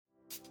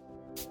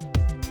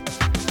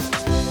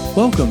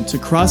Welcome to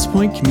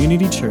Crosspoint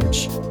Community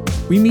Church.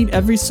 We meet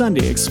every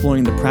Sunday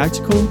exploring the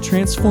practical,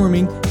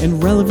 transforming,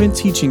 and relevant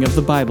teaching of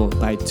the Bible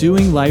by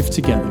doing life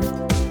together.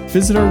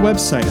 Visit our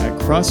website at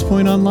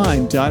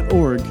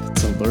crosspointonline.org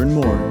to learn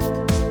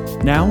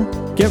more.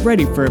 Now, get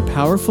ready for a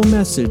powerful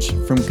message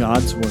from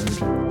God's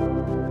Word.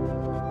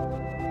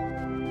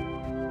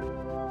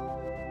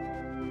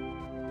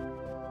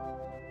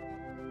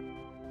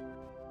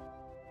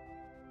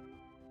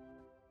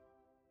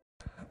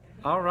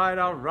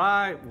 All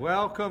right.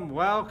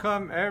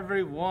 Welcome,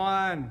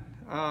 everyone.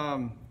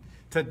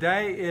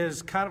 Today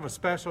is kind of a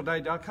special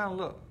day. Do I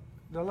look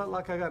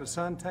like I got a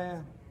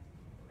suntan?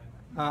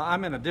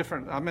 I'm in a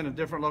different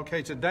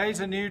location. Today's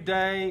a new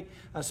day,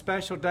 a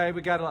special day.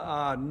 We got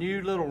a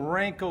new little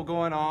wrinkle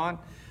going on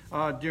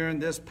during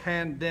this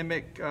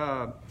pandemic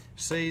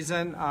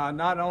season.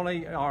 Not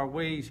only are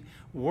we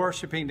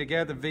worshiping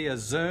together via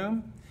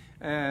Zoom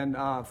and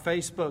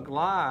Facebook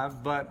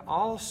Live, but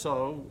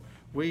also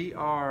we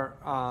are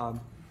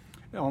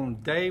on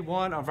day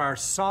one of our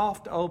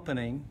soft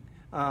opening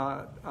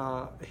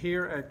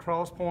here at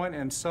Crosspoint,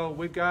 and so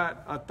we've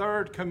got a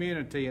third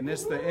community, and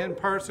it's the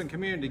in-person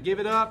community. Give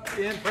it up,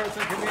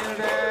 in-person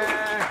community!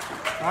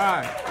 All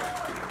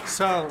right,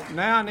 so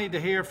now I need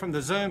to hear from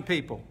the Zoom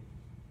people.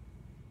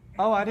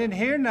 Oh, I didn't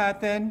hear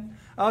nothing.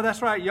 Oh,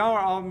 that's right, y'all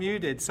are all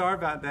muted. Sorry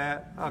about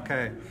that.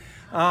 Okay.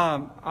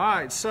 All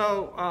right,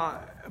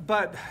 so,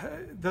 but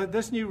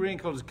this new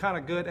wrinkle is kind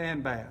of good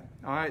and bad.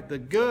 All right, the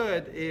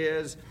good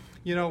is,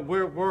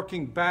 we're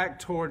working back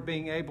toward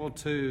being able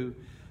to,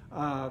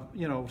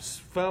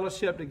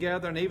 fellowship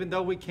together. And even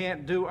though we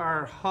can't do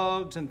our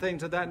hugs and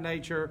things of that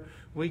nature,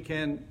 we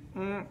can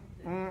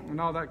and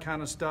all that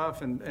kind of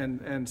stuff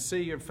and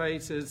see your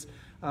faces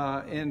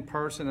in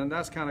person. And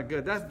that's kind of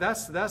good.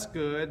 That's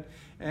good.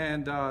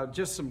 And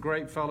just some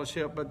great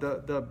fellowship. But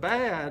the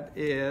bad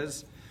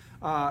is,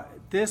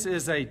 this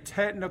is a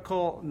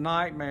technical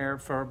nightmare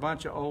for a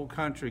bunch of old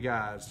country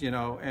guys,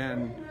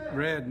 and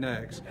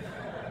rednecks,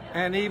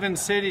 and even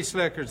city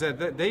slickers.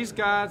 These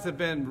guys have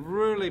been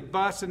really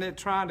busting it,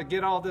 trying to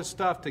get all this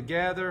stuff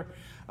together,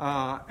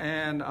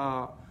 and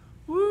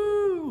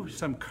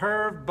some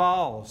curved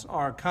balls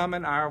are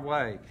coming our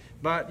way.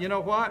 But you know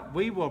what?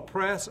 We will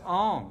press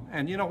on.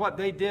 And you know what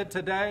they did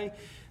today?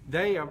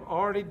 They have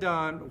already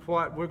done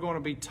what we're going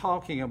to be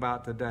talking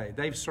about today.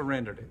 They've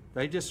surrendered it.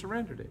 They just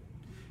surrendered it.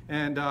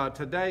 And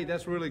today,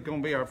 that's really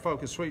going to be our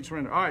focus, sweet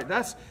surrender. All right,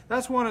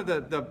 that's one of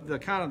the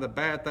kind of the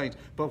bad things.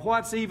 But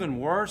what's even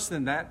worse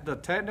than that, the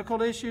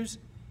technical issues,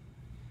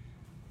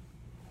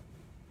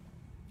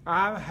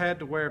 I had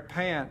to wear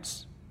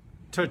pants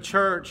to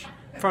church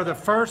for the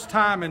first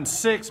time in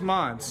 6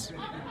 months,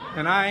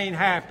 and I ain't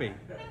happy.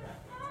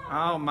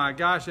 Oh my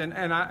gosh, and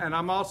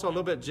I'm also a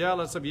little bit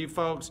jealous of you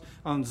folks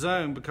on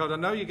Zoom, because I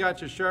know you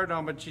got your shirt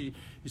on, but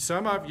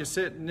some of you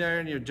sitting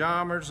there in your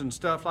joggers and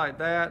stuff like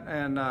that,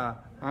 and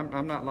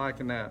I'm not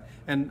liking that.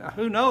 And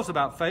who knows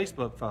about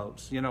Facebook,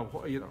 folks?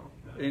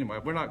 Anyway,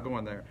 we're not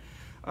going there.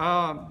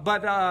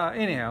 But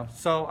anyhow,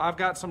 so I've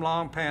got some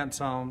long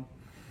pants on,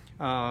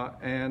 but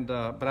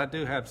I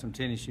do have some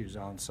tennis shoes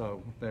on.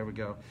 So there we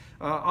go.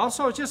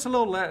 Also, it's just a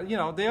little.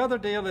 The other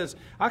deal is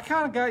I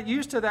kind of got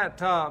used to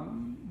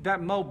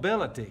that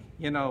mobility.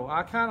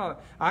 I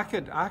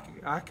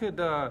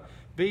could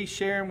be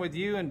sharing with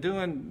you and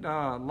doing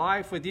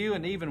life with you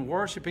and even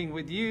worshiping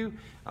with you.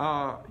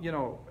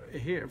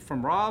 Here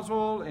from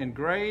Roswell and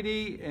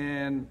Grady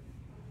and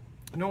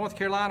North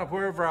Carolina,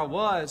 wherever I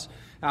was.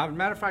 As a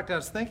matter of fact, I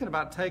was thinking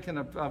about taking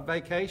a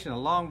vacation, a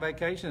long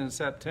vacation in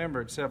September,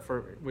 except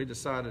for we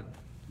decided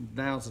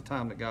now's the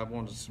time that God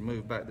wants us to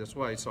move back this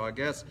way. So I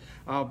guess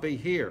I'll be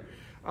here.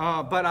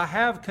 But I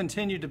have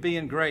continued to be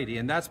in Grady,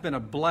 and that's been a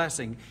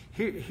blessing.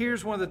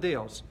 Here's one of the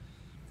deals.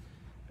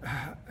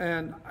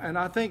 And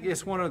I think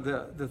it's one of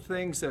the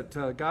things that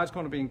God's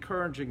going to be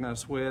encouraging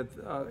us with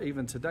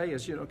even today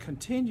is,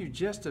 continue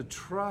just to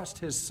trust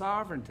His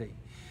sovereignty.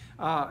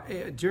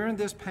 During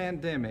this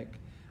pandemic,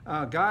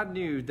 God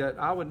knew that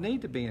I would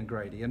need to be in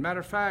Grady. And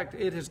matter of fact,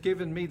 it has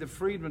given me the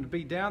freedom to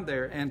be down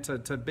there and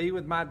to be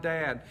with my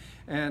dad.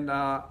 And,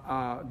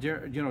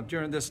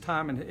 during this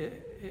time in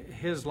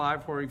his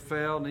life where he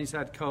fell and he's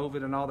had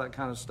COVID and all that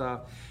kind of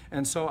stuff.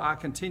 And so I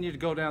continue to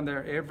go down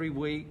there every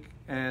week.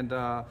 And,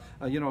 a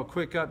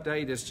quick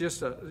update is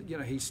just,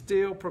 he's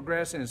still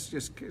progressing.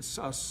 It's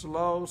a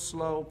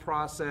slow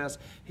process.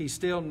 He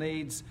still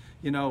needs,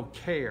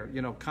 care,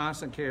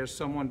 constant care,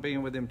 someone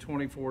being with him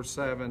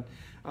 24/7.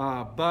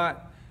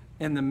 But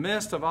in the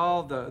midst of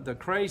all the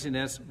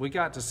craziness, we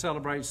got to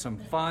celebrate some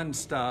fun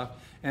stuff.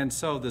 And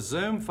so the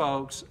Zoom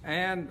folks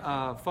and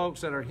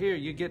folks that are here,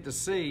 you get to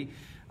see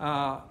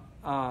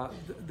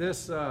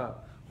this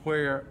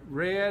where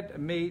Red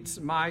meets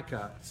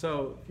Micah.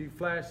 So if you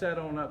flash that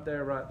on up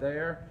there, right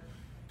there,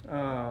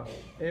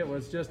 it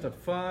was just a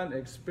fun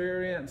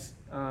experience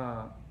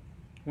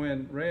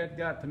when Red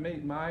got to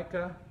meet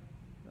Micah.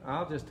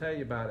 I'll just tell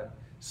you about it.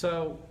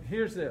 So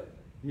here's look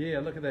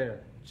at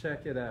there.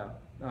 Check it out.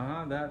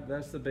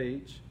 That's the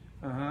beach.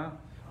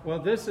 Well,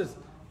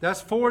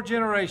 that's 4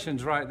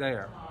 generations right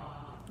there.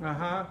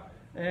 Uh-huh.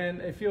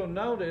 And if you'll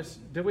notice,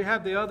 do we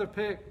have the other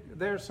pic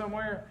there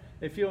somewhere?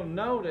 If you'll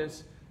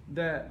notice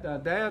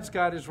that Dad's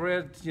got his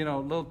red,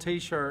 little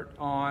T-shirt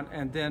on,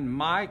 and then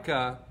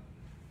Micah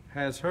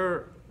has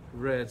her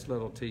red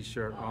little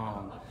T-shirt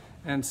on.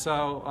 And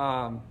so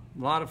a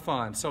lot of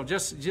fun. So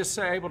just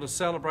able to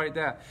celebrate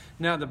that.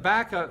 Now the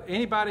back of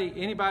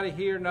anybody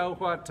here know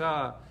what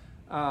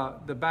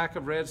the back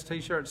of Red's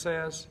T-shirt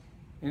says?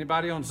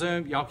 Anybody on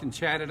Zoom? Y'all can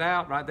chat it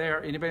out right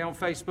there. Anybody on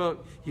Facebook?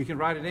 You can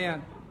write it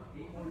in.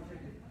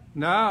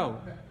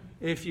 No.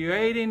 If you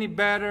ate any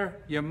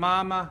better, your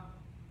mama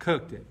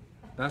cooked it.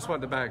 That's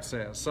what the back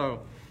says.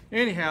 So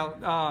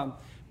anyhow,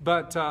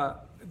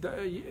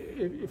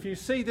 if you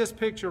see this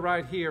picture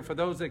right here, for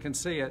those that can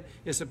see it,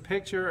 it's a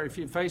picture, if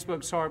you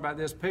Facebook, sorry about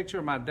this, picture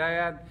of my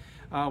dad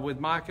with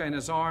Micah in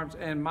his arms,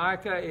 and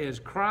Micah is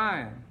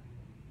crying.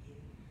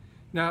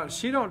 Now,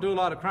 she don't do a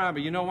lot of crying,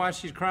 but you know why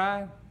she's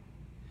crying?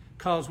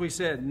 Because we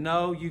said,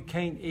 no, you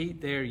can't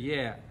eat there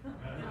yet.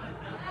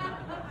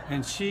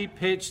 And she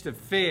pitched a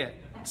fit.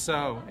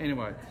 So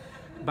anyway,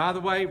 by the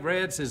way,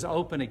 Red's is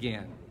open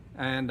again.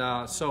 And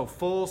so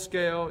full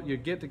scale, you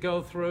get to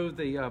go through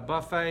the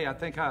buffet. I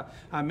think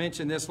I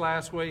mentioned this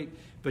last week,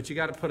 but you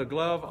got to put a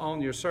glove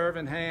on your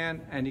serving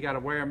hand, and you got to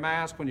wear a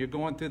mask when you're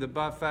going through the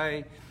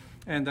buffet.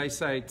 And they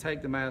say,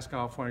 take the mask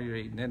off when you're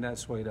eating. Isn't that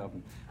sweet of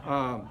them?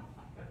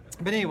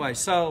 But anyway,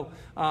 so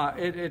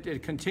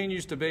it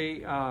continues to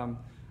be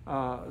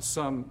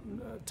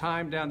some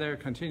time down there.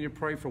 Continue to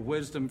pray for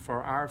wisdom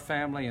for our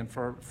family and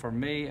for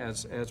me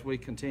as we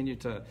continue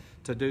to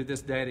do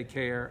this daddy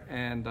care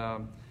and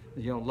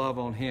love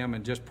on him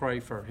and just pray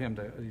for him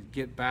to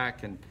get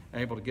back and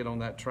able to get on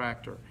that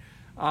tractor.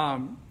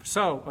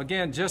 So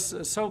again,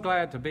 just so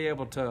glad to be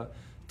able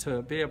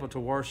to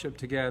worship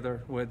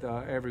together with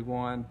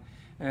everyone,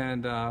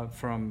 and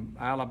from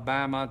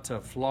Alabama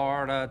to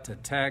Florida to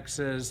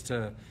Texas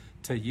to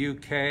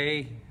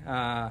UK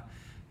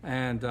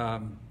and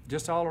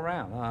just all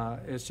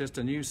around. It's just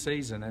a new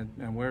season,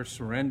 and we're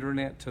surrendering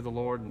it to the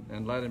Lord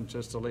and let Him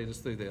just to lead us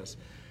through this.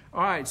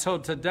 All right, so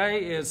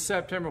today is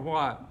September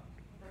what?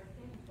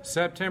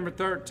 September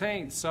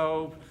 13th.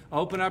 So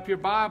open up your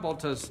Bible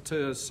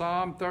to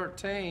Psalm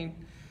 13.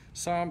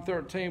 Psalm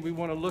 13, we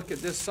want to look at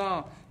this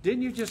psalm.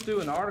 Didn't you just do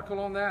an article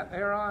on that,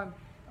 Aaron?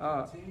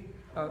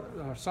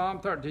 Psalm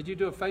 13. Did you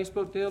do a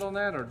Facebook deal on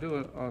that or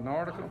do an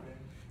article?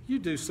 You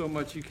do so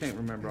much you can't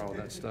remember all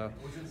that stuff.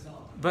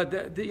 But,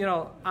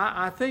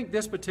 I think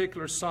this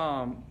particular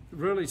psalm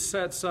really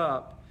sets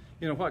up,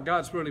 what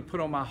God's really put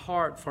on my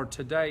heart for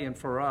today and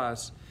for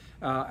us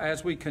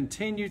as we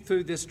continue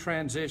through this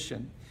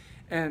transition.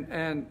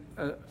 And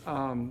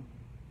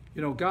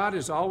God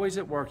is always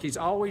at work. He's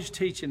always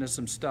teaching us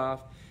some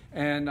stuff.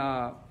 And,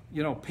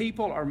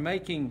 people are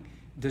making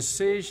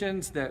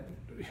decisions that,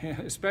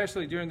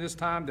 especially during this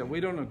time, that we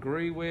don't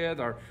agree with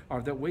or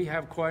that we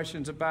have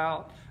questions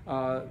about.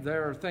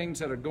 There are things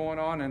that are going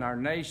on in our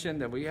nation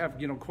that we have,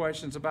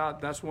 questions about.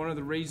 That's one of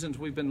the reasons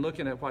we've been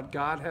looking at what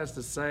God has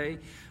to say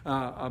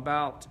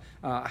about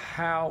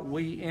how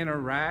we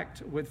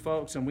interact with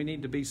folks, and we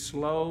need to be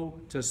slow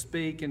to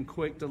speak and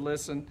quick to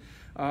listen.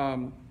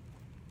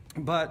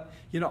 But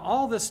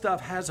all this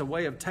stuff has a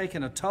way of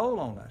taking a toll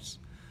on us,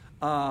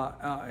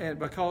 and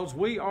because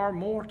we are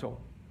mortal.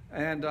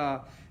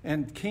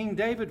 And King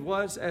David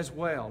was as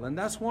well. And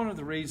that's one of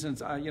the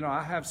reasons,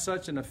 I have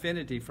such an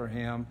affinity for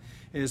him,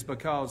 is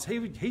because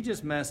he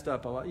just messed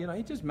up a lot.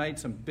 He just made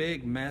some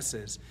big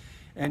messes.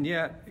 And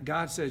yet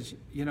God says,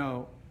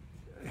 you're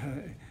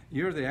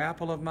the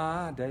apple of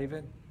my eye,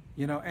 David.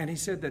 And he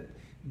said that,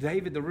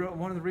 David,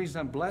 one of the reasons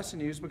I'm blessing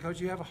you is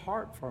because you have a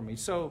heart for me.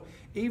 So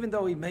even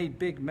though he made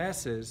big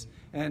messes,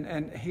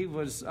 and he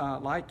was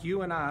like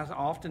you and I,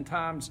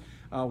 oftentimes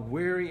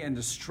weary and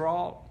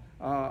distraught,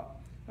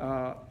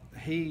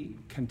 he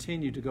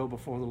continued to go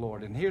before the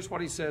Lord. And here's what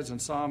he says in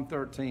Psalm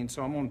 13.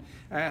 So I'm going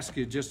to ask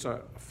you just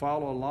to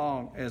follow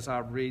along as I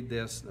read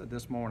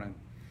this morning.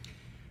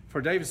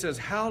 For David says,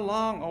 how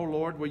long, O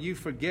Lord, will you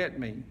forget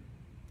me?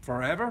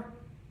 Forever?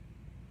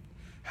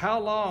 How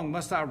long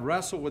must I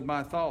wrestle with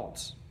my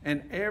thoughts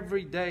and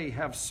every day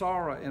have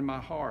sorrow in my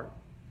heart?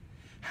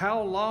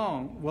 How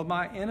long will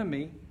my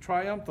enemy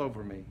triumph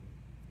over me?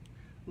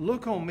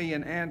 Look on me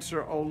and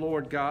answer, O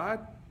Lord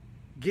God.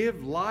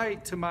 Give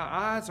light to my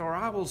eyes, or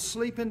I will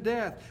sleep in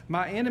death.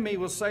 My enemy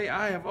will say,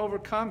 I have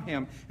overcome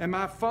him, and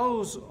my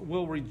foes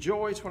will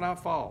rejoice when I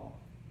fall.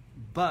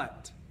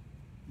 But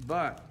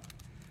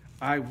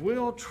I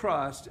will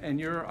trust in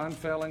your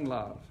unfailing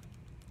love.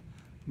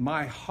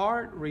 My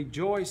heart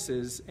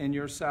rejoices in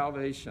your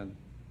salvation.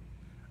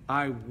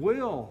 I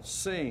will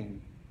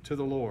sing to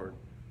the Lord,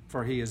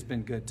 for he has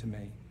been good to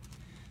me.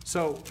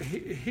 So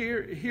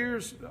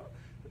here's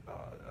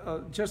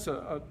just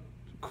a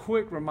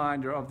quick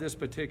reminder of this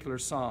particular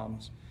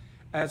Psalms.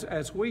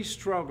 As we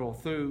struggle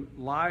through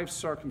life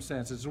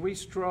circumstances, we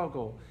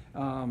struggle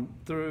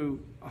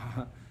through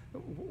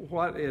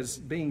what is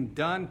being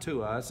done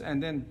to us,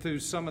 and then through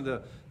some of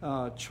the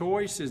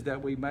choices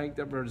that we make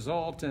that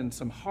result in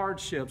some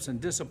hardships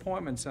and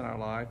disappointments in our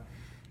life,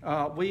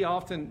 we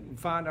often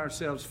find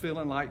ourselves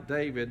feeling like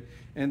David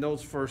in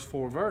those first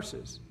 4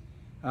 verses.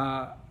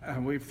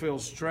 And we feel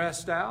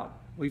stressed out.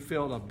 We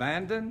feel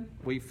abandoned.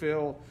 We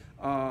feel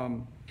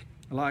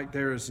like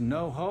there is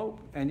no hope.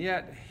 And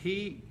yet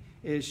he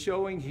is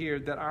showing here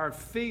that our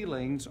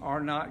feelings are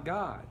not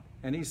God.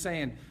 And he's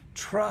saying,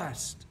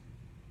 trust.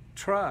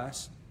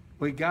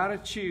 We got to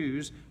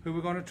choose who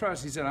we're going to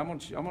trust. He said, I'm going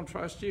to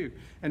trust you.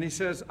 And he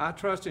says, I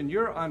trust in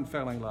your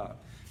unfailing love.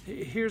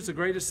 Here's the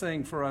greatest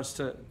thing for us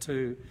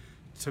to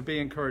be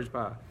encouraged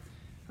by,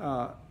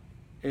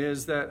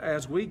 is that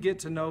as we get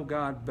to know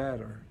God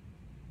better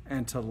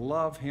and to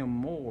love him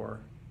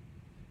more,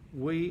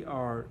 we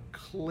are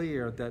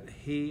clear that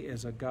he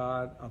is a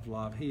God of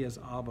love. He is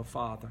Abba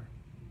Father.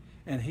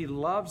 And he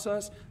loves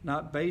us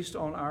not based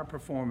on our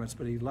performance,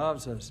 but he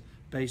loves us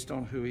based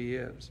on who he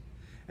is.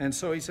 And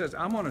so he says,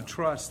 I'm going to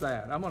trust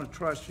that. I'm going to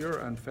trust your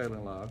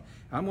unfailing love.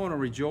 I'm going to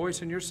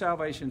rejoice in your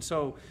salvation.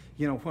 So,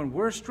 when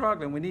we're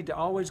struggling, we need to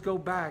always go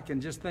back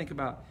and just think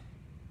about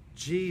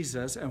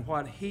Jesus and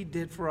what he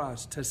did for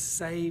us to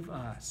save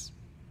us.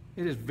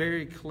 It is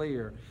very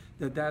clear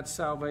that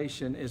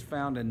salvation is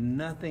found in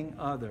nothing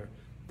other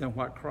than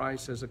what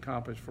Christ has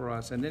accomplished for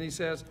us. And then he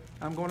says,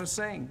 I'm going to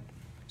sing.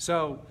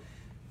 So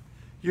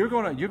you're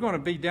going to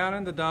be down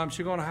in the dumps.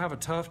 You're going to have a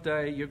tough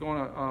day.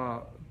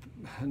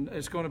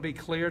 It's going to be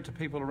clear to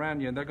people around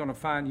you, and they're going to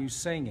find you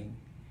singing.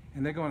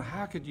 And they're going,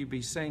 how could you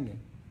be singing?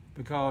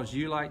 Because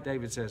you, like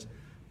David says,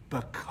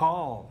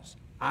 because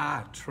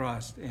I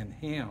trust in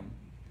him.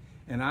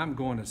 And I'm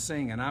going to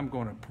sing, and I'm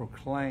going to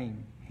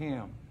proclaim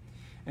him.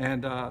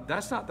 And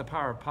that's not the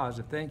power of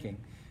positive thinking.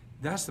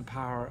 That's the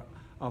power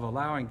of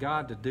allowing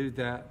God to do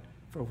that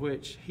for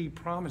which he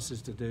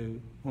promises to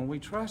do when we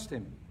trust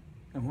him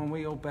and when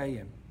we obey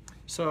him.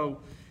 So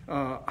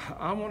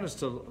I want us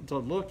to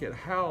look at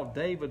how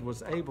David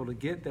was able to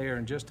get there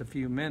in just a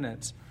few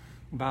minutes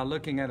by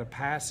looking at a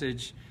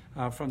passage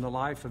from the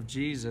life of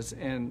Jesus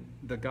in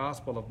the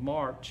Gospel of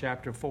Mark,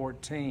 chapter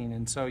 14.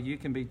 And so you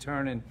can be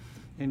turning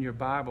in your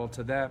Bible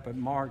to that, but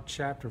Mark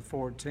chapter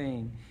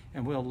 14,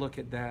 and we'll look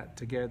at that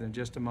together in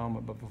just a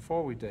moment. But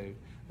before we do,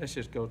 let's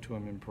just go to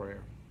him in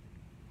prayer.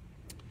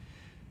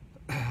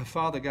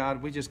 Father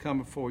God, we just come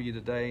before you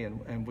today,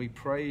 and we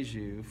praise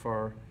you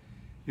for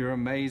your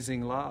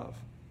amazing love.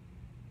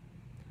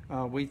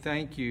 We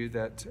thank you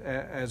that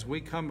as we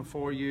come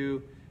before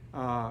you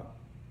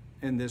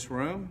in this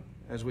room,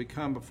 as we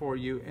come before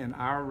you in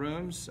our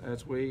rooms,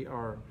 as we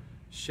are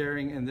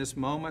sharing in this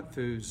moment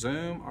through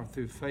Zoom or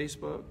through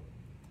Facebook,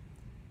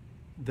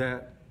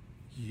 that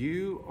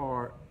you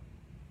are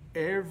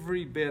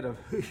every bit of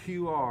who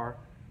you are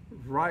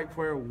right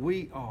where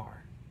we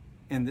are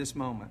in this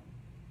moment,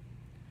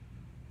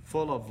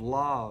 full of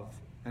love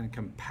and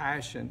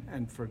compassion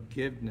and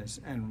forgiveness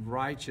and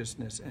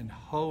righteousness and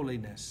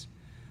holiness.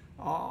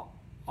 All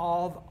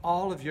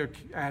of your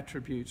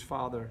attributes,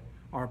 Father,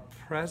 are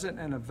present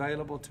and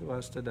available to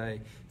us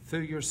today through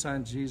your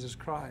Son, Jesus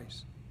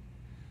Christ.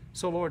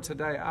 So, Lord,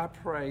 today I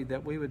pray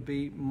that we would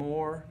be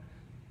more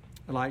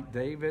like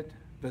David,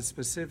 but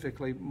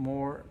specifically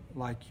more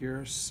like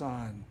your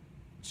Son,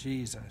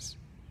 Jesus,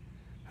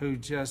 who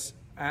just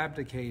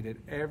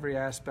abdicated every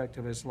aspect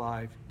of his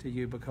life to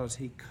you because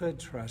he could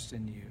trust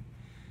in you,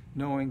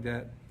 knowing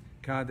that,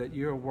 God, that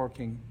you're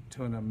working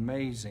to an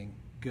amazing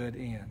good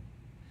end.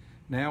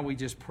 Now we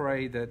just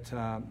pray that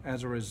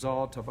as a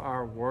result of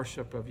our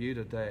worship of you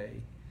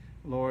today,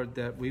 Lord,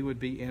 that we would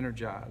be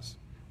energized.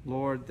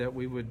 Lord, that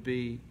we would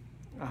be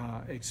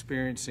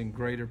experiencing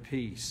greater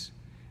peace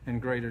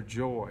and greater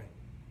joy,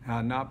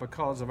 not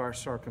because of our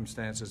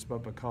circumstances,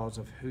 but because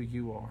of who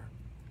you are.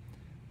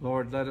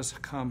 Lord, let us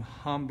come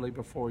humbly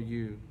before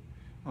you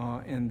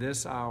in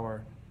this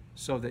hour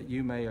so that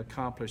you may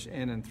accomplish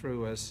in and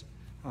through us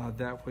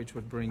that which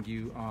would bring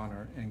you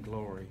honor and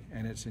glory.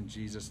 And it's in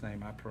Jesus'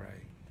 name I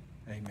pray.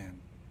 Amen.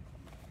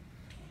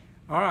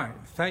 All right.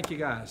 Thank you,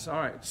 guys. All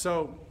right.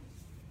 So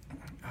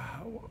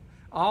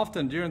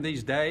often during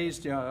these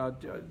days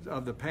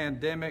of the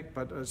pandemic,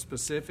 but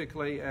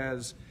specifically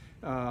as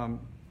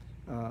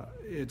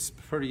it's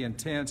pretty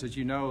intense, as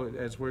you know,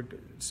 as we're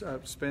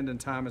spending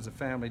time as a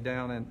family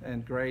down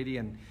in Grady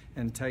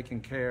and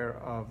taking care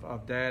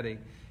of Daddy,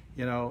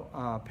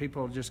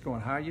 people are just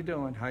going, how you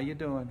doing? How you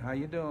doing? How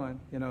you doing?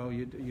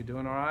 You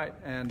doing all right?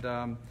 And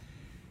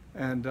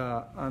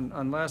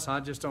unless I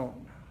just don't,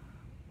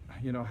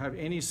 have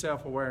any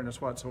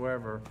self-awareness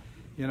whatsoever,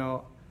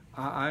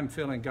 I'm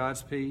feeling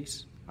God's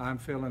peace. I'm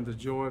feeling the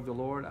joy of the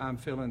Lord. I'm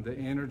feeling the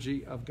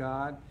energy of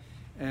God.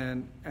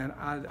 And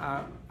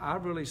I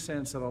really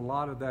sense that a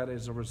lot of that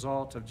is a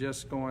result of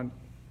just going,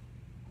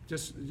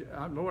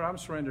 Lord, I'm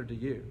surrendered to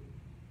you,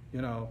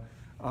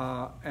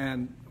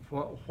 and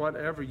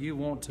whatever you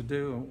want to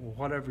do and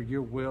whatever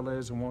your will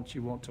is and what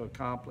you want to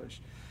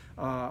accomplish.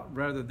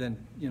 Rather than,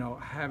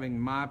 having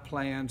my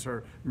plans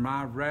or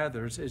my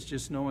rathers, it's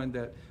just knowing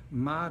that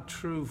my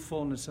true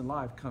fullness in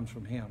life comes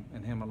from him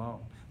and him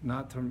alone,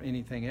 not from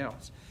anything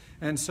else.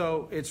 And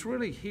so it's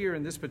really here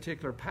in this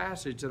particular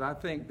passage that I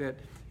think that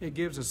it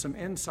gives us some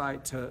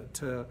insight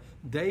to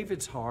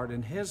David's heart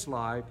and his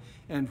life,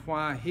 and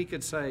why he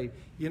could say,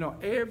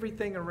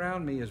 everything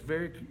around me is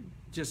very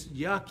just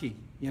yucky.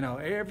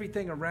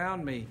 Everything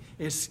around me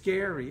is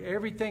scary.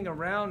 Everything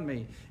around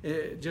me,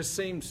 it just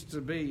seems to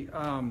be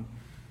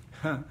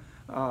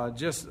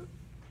just,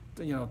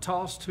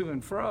 tossed to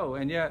and fro.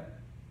 And yet,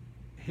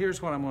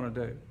 here's what I'm going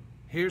to do.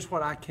 Here's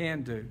what I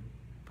can do.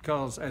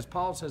 Because as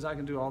Paul says, I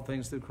can do all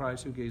things through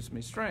Christ who gives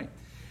me strength.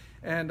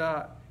 And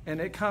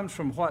it comes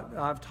from what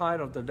I've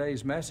titled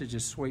today's message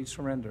is Sweet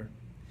Surrender.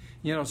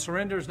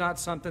 Surrender is not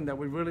something that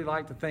we really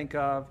like to think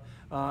of.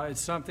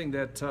 It's something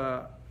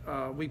that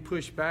we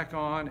push back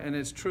on, and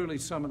it's truly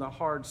some of the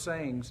hard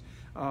sayings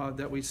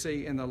that we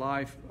see in the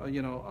life,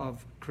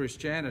 of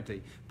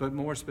Christianity. But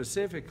more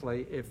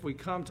specifically, if we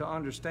come to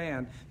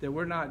understand that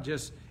we're not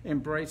just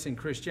embracing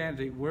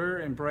Christianity,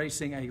 we're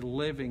embracing a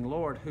living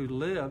Lord who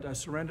lived a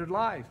surrendered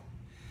life.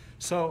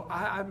 So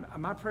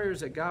my prayer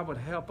is that God would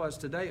help us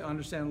today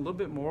understand a little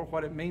bit more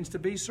what it means to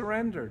be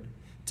surrendered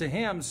to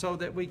Him, so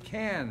that we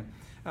can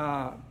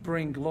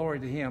bring glory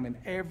to Him in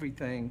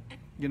everything,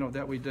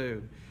 that we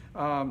do.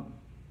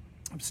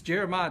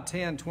 Jeremiah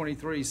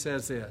 10:23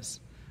 says this,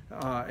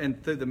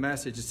 and through the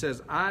message it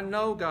says, I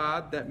know,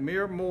 God, that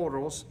mere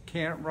mortals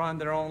can't run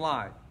their own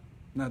life.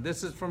 Now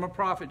this is from a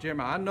prophet,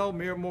 Jeremiah. I know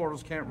mere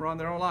mortals can't run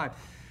their own life.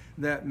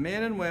 That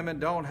men and women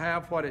don't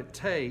have what it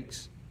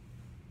takes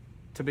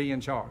to be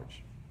in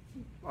charge.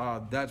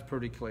 That's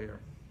pretty clear.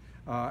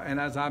 And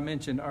as I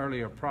mentioned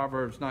earlier,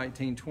 Proverbs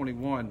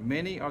 19:21,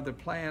 many are the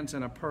plans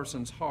in a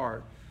person's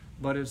heart,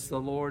 but it's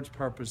the Lord's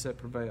purpose that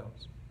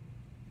prevails.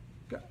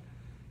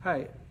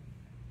 Hey,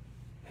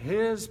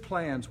 His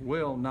plans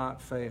will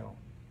not fail.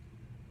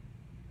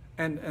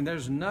 And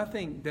there's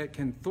nothing that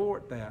can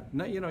thwart that.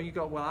 No, you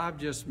go, well, I've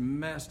just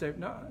messed up.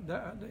 No,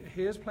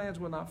 His plans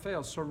will not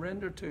fail.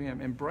 Surrender to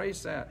Him.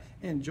 Embrace that.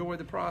 Enjoy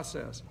the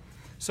process.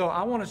 So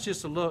I want us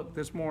just to look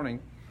this morning,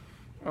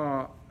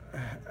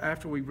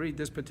 after we read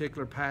this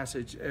particular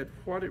passage, at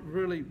what it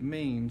really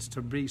means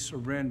to be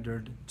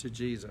surrendered to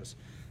Jesus.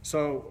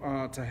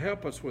 So to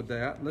help us with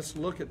that, let's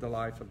look at the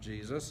life of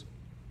Jesus.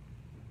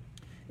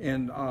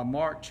 In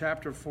Mark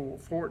chapter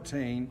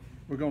 14,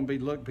 we're going to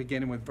be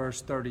beginning with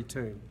verse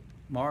 32.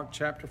 Mark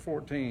chapter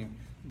 14,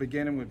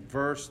 beginning with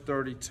verse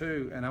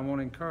 32. And I want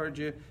to encourage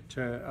you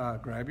to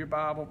grab your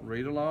Bible,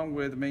 read along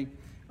with me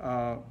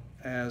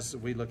as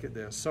we look at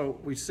this. So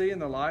we see in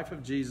the life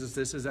of Jesus,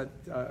 this is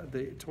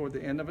toward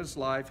the end of His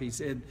life.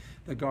 He's in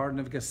the Garden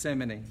of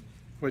Gethsemane,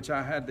 which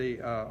I had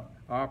the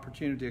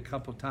opportunity a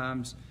couple of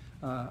times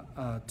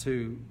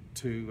to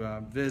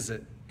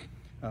visit.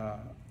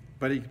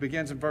 But he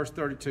begins in verse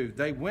 32.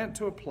 They went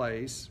to a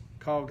place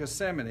called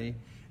Gethsemane,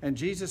 and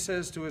Jesus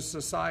says to His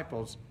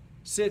disciples,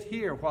 sit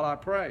here while I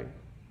pray.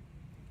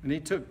 And He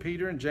took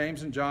Peter and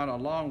James and John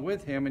along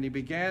with Him, and He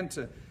began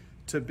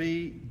to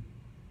be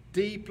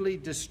deeply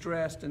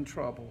distressed and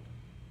troubled.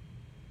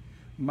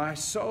 My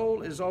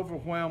soul is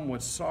overwhelmed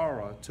with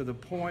sorrow to the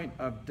point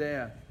of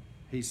death,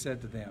 He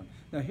said to them.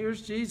 Now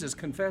here's Jesus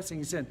confessing.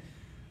 He said,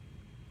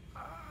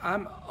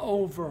 I'm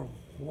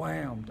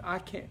overwhelmed. I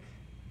can't...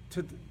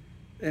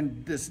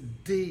 in this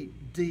deep,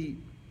 deep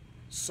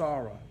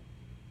sorrow.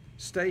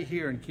 Stay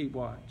here and keep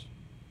watch.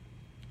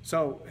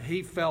 So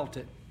He felt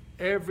it.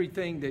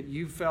 Everything that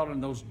you felt in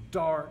those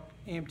dark,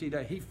 empty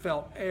days, He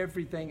felt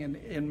everything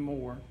and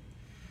more.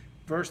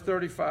 Verse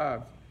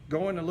 35,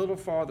 going a little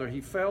farther,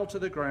 He fell to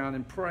the ground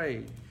and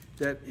prayed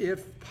that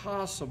if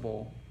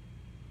possible,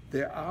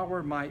 the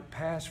hour might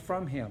pass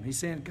from Him. He's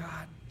saying,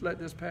 God, let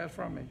this pass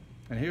from me.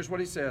 And here's what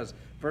He says,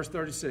 verse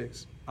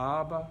 36,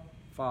 Abba,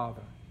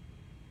 Father.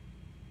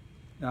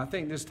 Now, I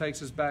think this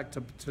takes us back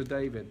to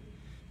David,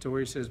 to where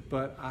he says,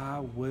 but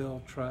I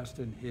will trust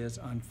in His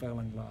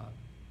unfailing love.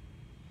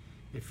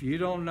 If you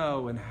don't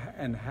know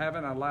and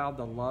haven't allowed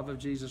the love of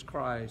Jesus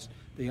Christ,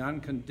 the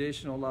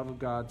unconditional love of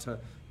God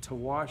to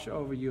wash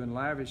over you and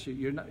lavish you,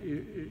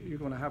 you're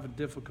going to have a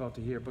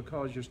difficulty here,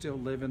 because you're still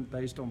living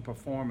based on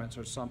performance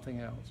or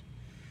something else.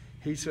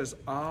 He says,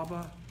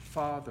 Abba,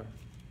 Father.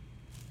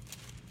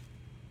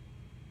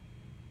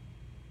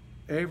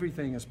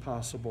 Everything is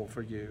possible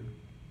for you.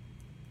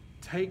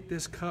 Take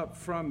this cup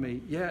from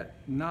me, yet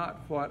not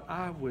what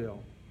I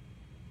will,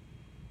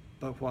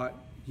 but what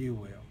you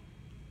will.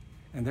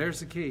 And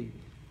there's the key.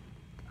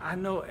 I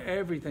know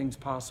everything's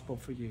possible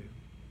for you.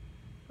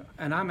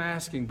 And I'm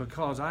asking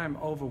because I am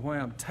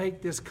overwhelmed.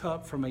 Take this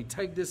cup from me.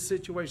 Take this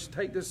situation.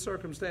 Take this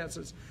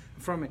circumstances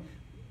from me.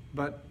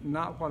 But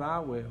not what I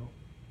will,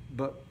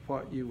 but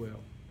what you will.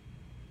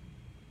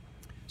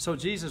 So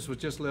Jesus was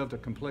just lived a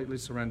completely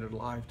surrendered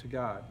life to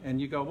God. And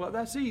you go, well,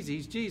 that's easy.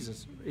 He's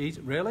Jesus.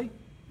 Really?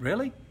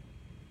 Really?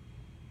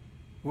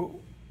 Well,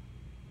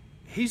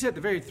 He's at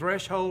the very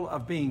threshold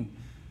of being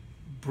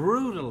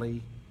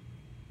brutally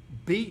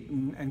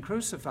beaten and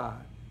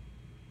crucified.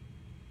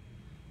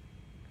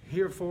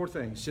 Here are four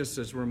things, just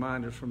as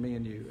reminders for me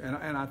and you.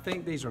 And I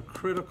think these are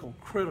critical.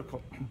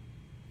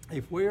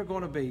 If we're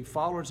going to be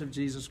followers of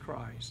Jesus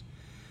Christ,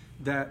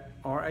 that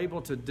are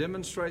able to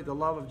demonstrate the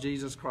love of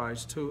Jesus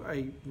Christ to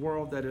a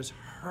world that is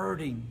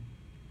hurting,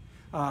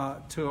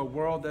 to a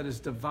world that is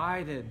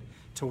divided,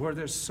 to where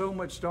there's so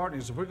much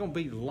darkness. If we're going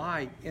to be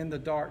light in the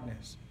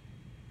darkness,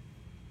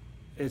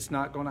 it's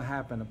not going to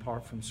happen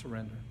apart from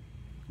surrender.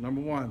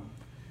 Number one,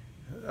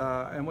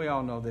 and we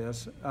all know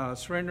this,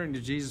 surrendering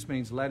to Jesus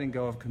means letting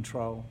go of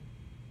control.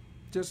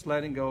 Just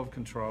letting go of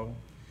control.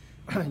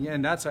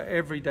 And that's an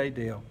everyday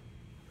deal.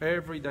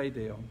 Everyday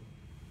deal.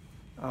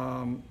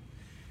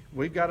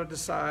 We've got to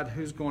decide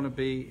who's going to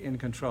be in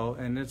control,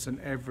 and it's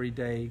an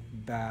everyday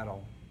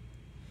battle.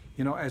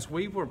 You know, as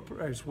we were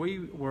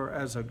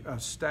as a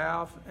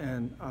staff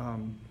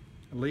and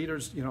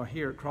leaders, you know,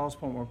 here at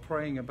Crosspoint, we're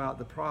praying about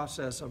the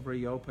process of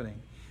reopening.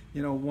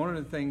 You know, one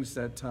of the things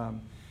that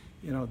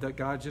you know, that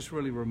God just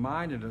really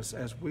reminded us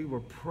as we were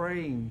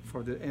praying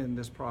in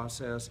this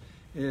process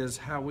is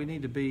how we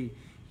need to be,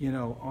 you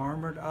know,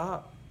 armored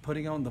up,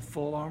 putting on the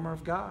full armor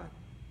of God,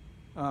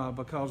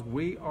 because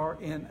we are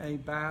in a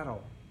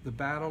battle. The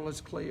battle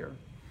is clear.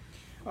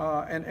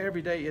 And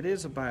every day it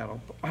is a battle.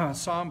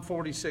 Psalm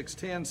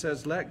 46:10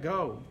 says, "Let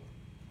go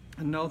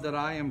and know that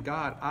I am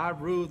God. I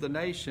rule the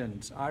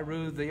nations. I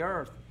rule the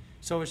earth."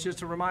 So it's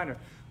just a reminder.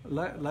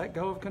 Let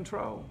go of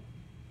control.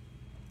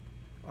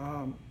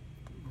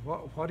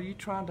 What are you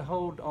trying to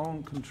hold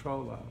on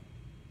control of?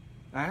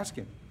 Ask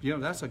Him. You know,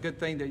 that's a good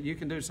thing that you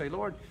can do. Say,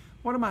 Lord,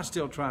 what am I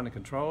still trying to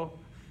control?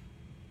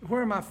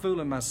 Where am I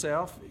fooling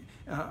myself?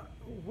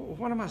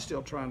 What am I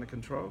still trying to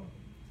control?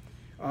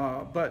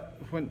 But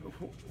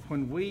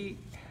when we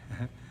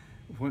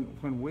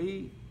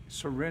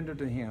surrender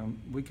to Him,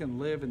 we can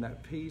live in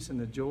that peace and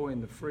the joy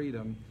and the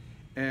freedom,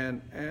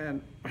 and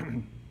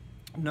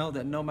know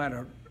that no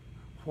matter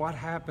what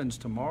happens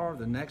tomorrow,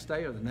 the next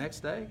day, or the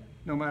next day,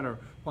 no matter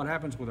what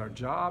happens with our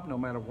job, no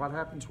matter what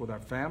happens with our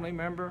family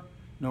member,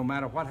 no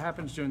matter what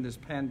happens during this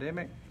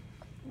pandemic,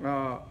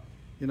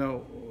 you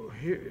know,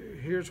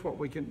 here's what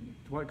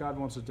God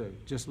wants us to do.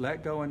 Just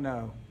let go and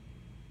know.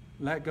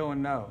 Let go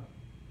and know.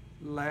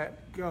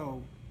 Let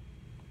go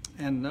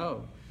and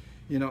know.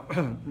 You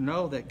know,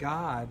 know that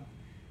God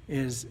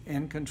is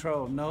in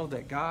control. Know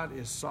that God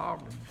is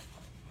sovereign.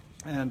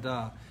 And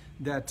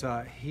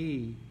that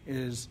He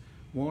is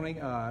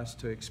wanting us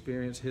to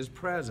experience His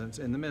presence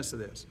in the midst of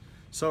this.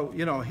 So,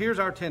 you know, here's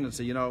our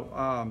tendency. You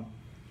know,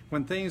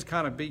 when things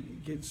kind of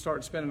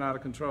start spinning out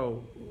of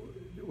control,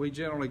 we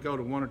generally go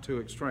to one or two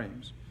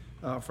extremes.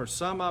 For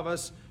some of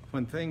us,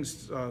 when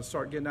things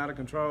start getting out of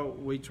control,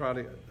 we try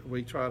to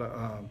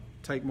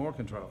take more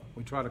control.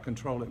 We try to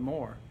control it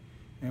more,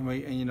 and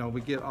you know,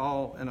 we get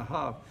all in a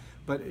huff.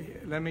 But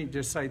let me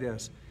just say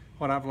this: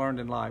 what I've learned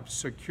in life: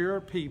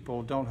 secure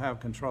people don't have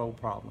control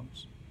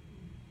problems.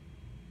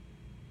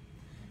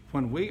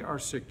 When we are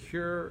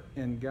secure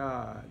in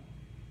God,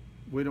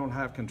 we don't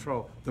have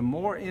control. The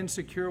more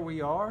insecure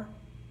we are,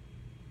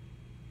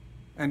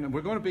 and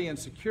we're going to be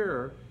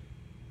insecure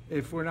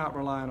if we're not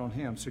relying on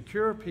Him.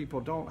 Secure people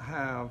don't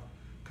have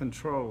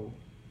control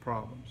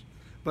problems.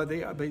 But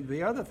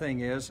the other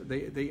thing is,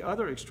 the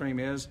other extreme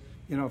is,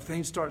 you know, if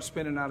things start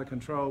spinning out of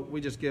control, we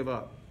just give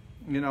up.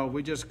 You know,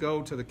 we just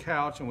go to the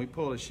couch and we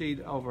pull a sheet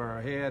over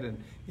our head and,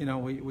 you know,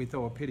 we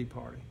throw a pity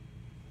party.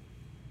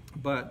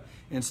 But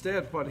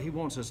instead, what He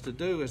wants us to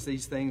do as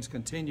these things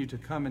continue to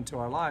come into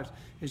our lives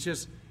is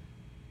just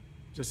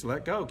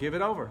let go, give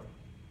it over.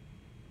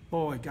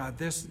 Boy, God,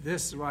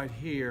 this right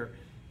here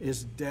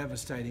is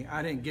devastating.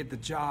 I didn't get the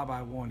job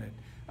I wanted.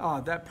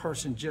 That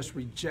person just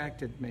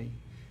rejected me.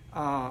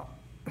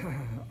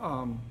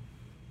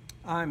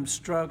 I'm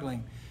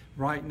struggling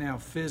right now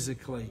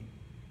physically,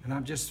 and I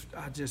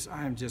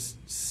am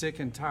just sick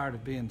and tired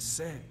of being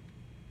sick.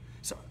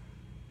 So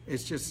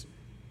it's just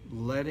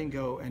letting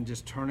go and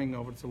just turning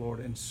over to the Lord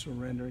and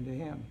surrendering to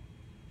Him.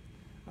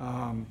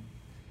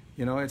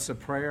 You know, it's a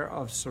prayer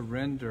of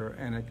surrender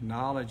and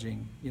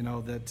acknowledging, you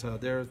know, that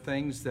there are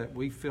things that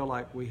we feel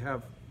like we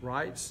have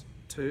rights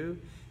to,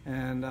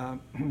 and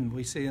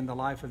we see in the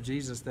life of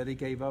Jesus that He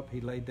gave up,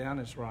 He laid down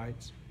His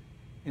rights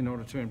in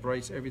order to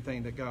embrace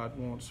everything that God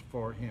wants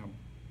for Him.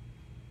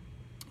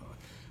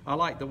 I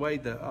like the way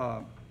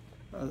the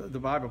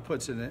Bible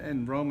puts it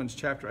in Romans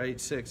chapter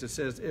 8:6. It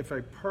says, if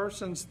a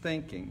person's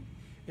thinking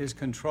is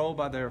controlled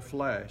by their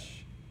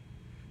flesh,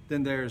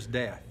 then there's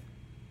death.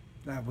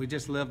 Now, we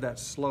just live that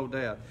slow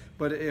death.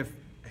 But if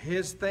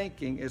his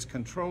thinking is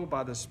controlled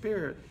by the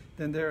Spirit,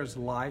 then there's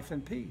life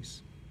and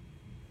peace.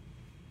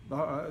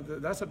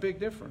 That's a big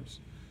difference.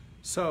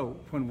 So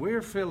when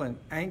we're feeling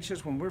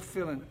anxious, when we're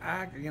feeling,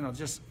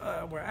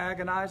 we're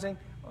agonizing,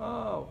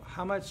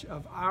 how much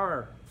of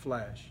our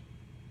flesh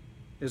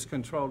is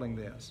controlling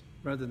this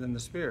rather than the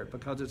Spirit?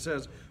 Because it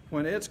says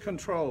when it's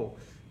controlled,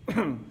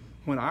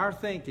 when our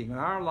thinking,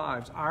 our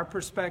lives, our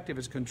perspective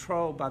is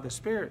controlled by the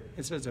Spirit,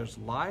 it says there's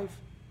life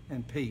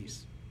and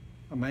peace.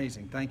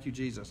 Amazing. Thank you,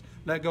 Jesus.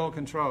 Let go of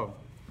control.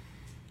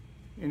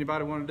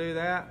 Anybody want to do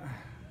that?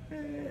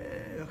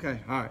 Okay,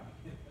 all right.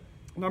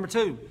 Number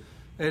two,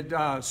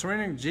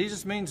 surrendering to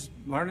Jesus means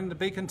learning to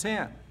be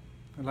content.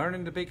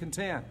 Learning to be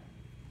content.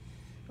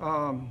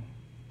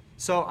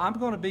 So I'm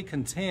going to be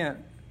content,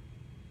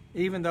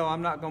 even though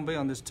I'm not going to be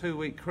on this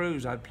 2-week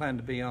cruise I'd planned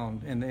to be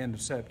on in the end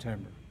of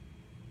September.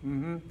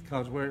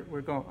 Because we're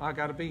going. I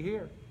got to be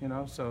here,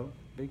 So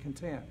be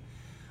content.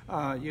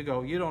 You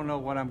don't know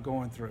what I'm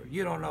going through.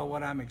 You don't know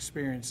what I'm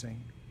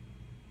experiencing.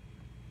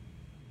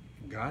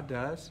 God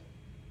does.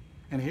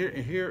 And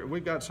here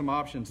we've got some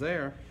options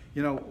there.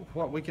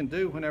 What we can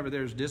do whenever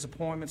there's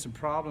disappointments and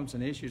problems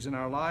and issues in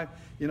our life,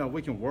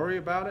 we can worry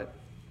about it.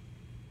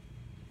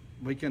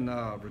 We can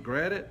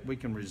regret it. We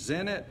can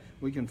resent it.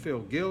 We can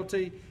feel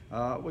guilty.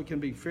 We can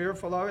be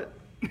fearful of it.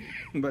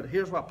 But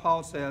here's what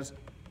Paul says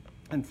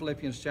in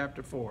Philippians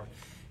chapter 4.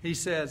 He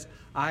says,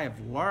 I have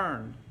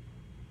learned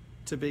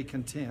to be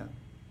content.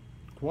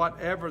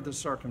 Whatever the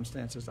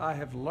circumstances, I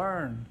have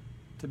learned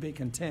to be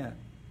content.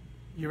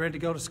 You ready to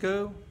go to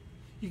school?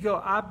 You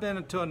go, I've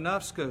been to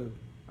enough school.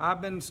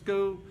 I've been in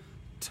school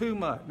too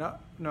much.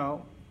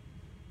 No.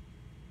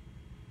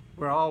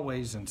 We're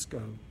always in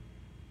school.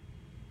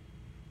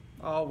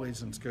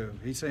 Always in school.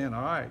 He's saying,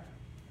 all right,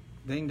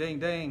 ding, ding,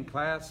 ding,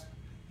 class,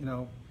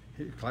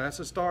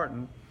 class is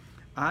starting.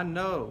 I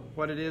know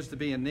what it is to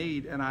be in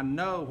need, and I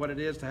know what it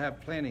is to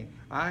have plenty.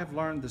 I have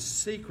learned the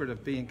secret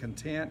of being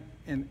content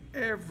in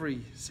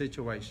every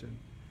situation.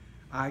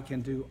 I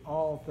can do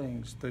all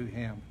things through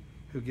Him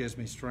who gives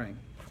me strength.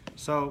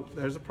 So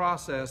there's a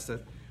process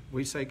that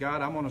we say,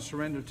 God, I'm going to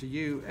surrender to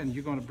you, and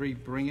you're going to be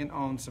bringing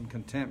on some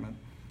contentment.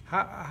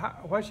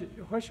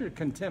 What's your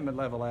contentment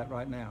level at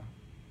right now?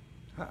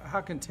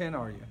 How content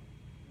are you?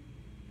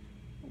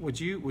 Would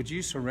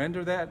you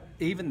surrender that,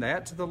 even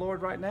that, to the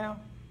Lord right now?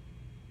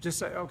 Just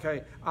say,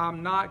 okay,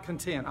 I'm not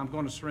content. I'm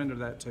going to surrender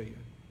that to you.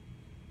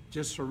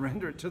 Just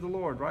surrender it to the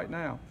Lord right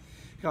now.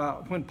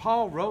 When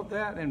Paul wrote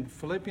that in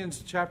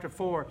Philippians chapter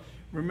 4,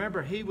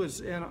 remember he was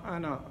in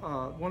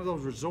one of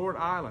those resort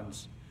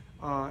islands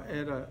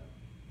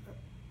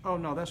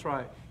that's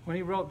right. When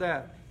he wrote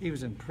that, he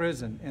was in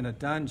prison, in a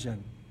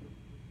dungeon.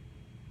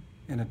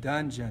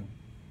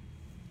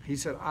 He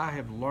said, I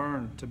have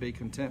learned to be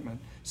contentment.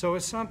 So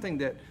it's something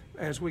that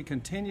as we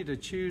continue to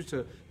choose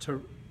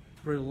to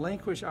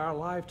relinquish our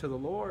life to the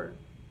Lord,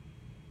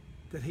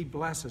 that He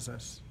blesses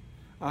us.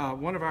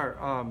 One of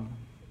our,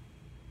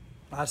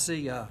 I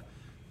see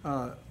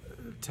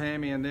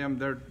Tammy and them,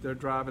 they're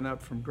driving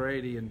up from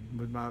Grady, and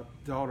with my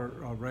daughter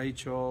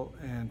Rachel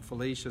and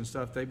Felicia and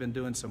stuff, they've been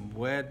doing some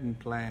wedding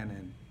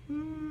planning.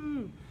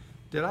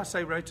 Did I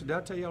say Rachel? Did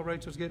I tell y'all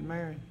Rachel's getting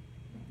married?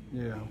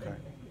 Yeah, okay.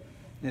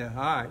 Yeah,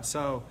 all right.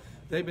 So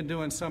they've been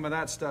doing some of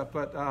that stuff.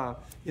 But,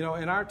 in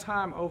our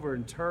time over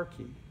in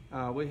Turkey,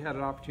 we had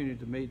an opportunity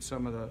to meet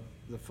some of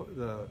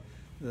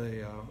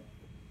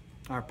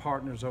our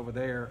partners over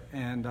there.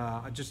 And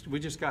we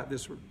just got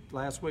this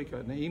last week,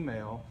 an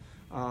email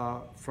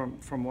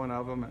from one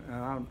of them. And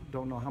I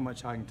don't know how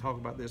much I can talk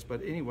about this.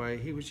 But anyway,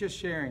 he was just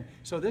sharing.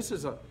 So this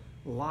is a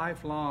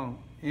lifelong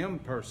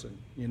person.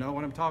 You know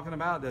what I'm talking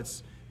about?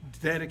 That's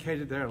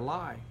dedicated their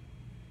life.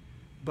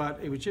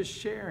 But it was just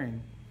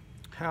sharing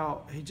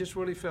how he just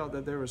really felt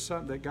that there was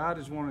something that God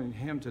is wanting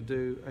him to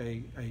do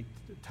a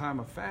time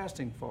of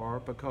fasting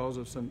for, because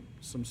of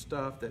some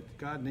stuff that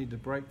God needed to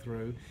break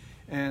through.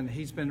 And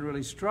he's been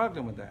really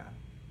struggling with that.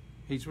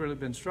 He's really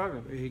been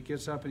struggling. He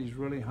gets up and he's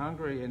really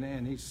hungry,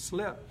 and he's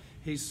slipped.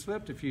 He's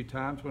slipped a few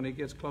times when he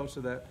gets close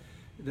to the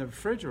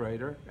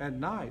refrigerator at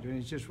night, and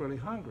he's just really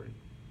hungry.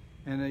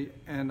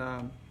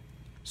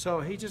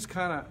 So he just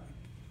kind of,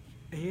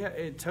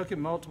 it took him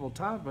multiple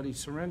times, but he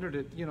surrendered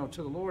it,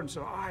 to the Lord. And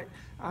so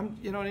and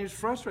he was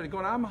frustrated,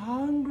 going, I'm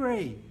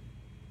hungry.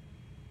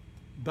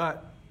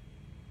 But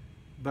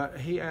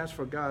he asked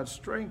for God's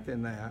strength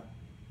in that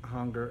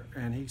hunger,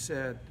 and he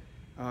said,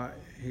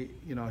 he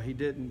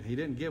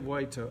didn't give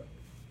way to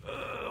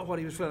what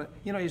he was feeling.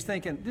 He's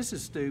thinking, this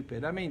is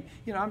stupid. I mean,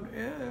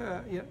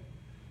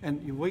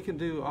 and we can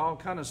do all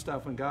kind of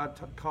stuff when God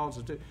calls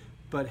us to.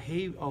 But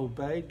he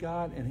obeyed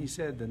God, and he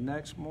said the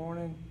next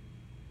morning,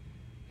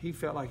 he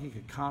felt like he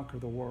could conquer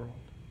the world.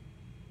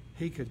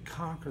 He could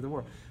conquer the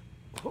world.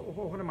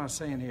 What am I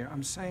saying here?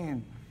 I'm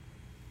saying,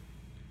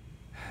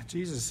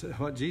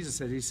 what Jesus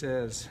said, he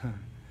says,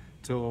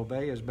 to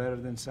obey is better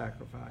than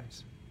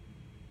sacrifice.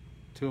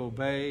 To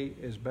obey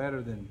is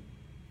better than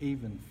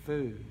even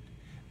food.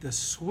 The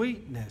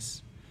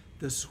sweetness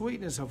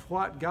of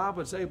what God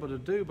was able to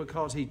do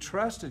because he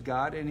trusted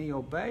God and he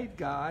obeyed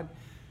God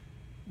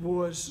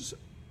was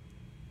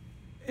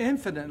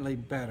infinitely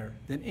better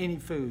than any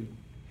food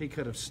he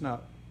could have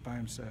snuck by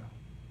himself.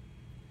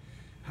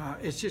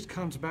 It just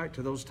comes back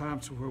to those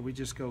times where we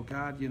just go,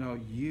 God,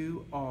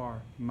 you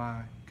are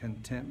my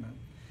contentment,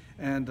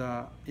 and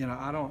I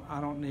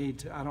don't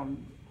need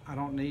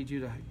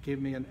you to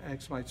give me an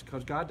explanation,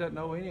 because God doesn't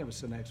owe any of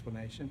us an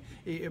explanation.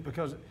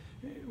 Because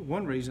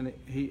one reason,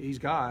 he's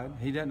God,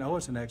 he doesn't owe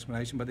us an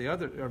explanation, but the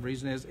other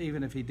reason is,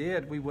 even if he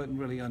did, we wouldn't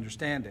really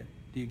understand it.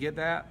 Do you get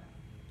that?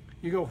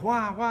 You go,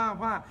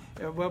 why?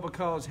 Well,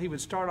 because he would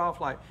start off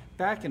like,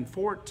 back in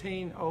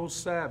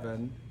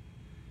 1407,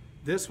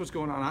 this was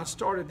going on. I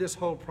started this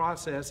whole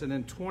process, and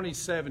in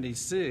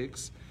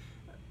 2076,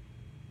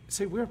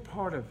 see, we're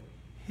part of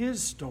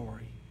His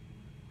story.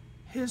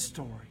 His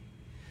story.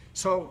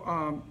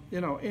 So,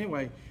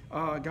 anyway,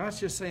 God's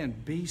just saying,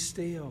 be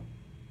still.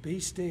 Be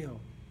still.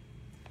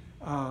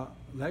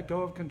 Let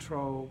go of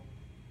control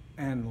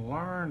and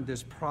learn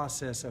this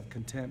process of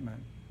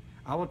contentment.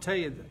 I will tell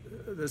you,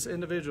 this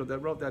individual that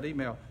wrote that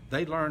email,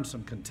 they learned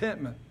some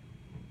contentment.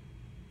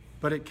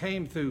 But it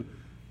came through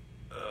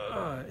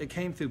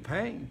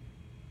pain.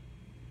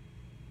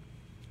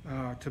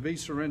 To be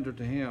surrendered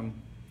to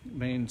Him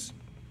means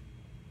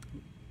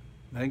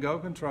letting go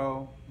of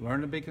control,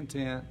 learn to be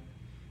content.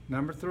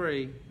 Number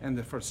 3,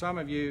 and for some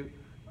of you,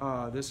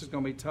 this is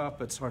going to be tough,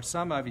 but for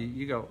some of you,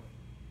 you go,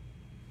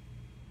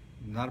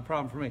 not a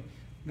problem for me.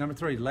 Number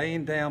 3,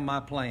 laying down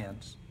my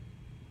plans.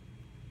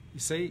 You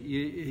see,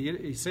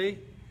 you see?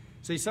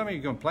 See, some of you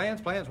going,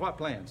 plans? What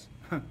plans?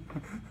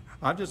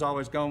 I'm just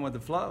always going with the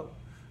flow.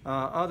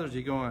 Others,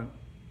 you're going,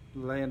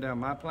 laying down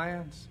my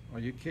plans? Are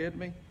you kidding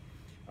me?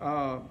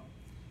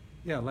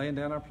 Laying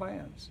down our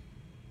plans.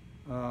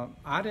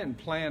 I didn't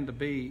plan to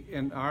be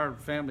in our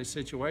family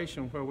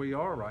situation where we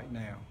are right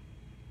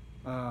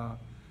now.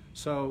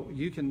 So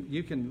you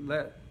can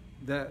let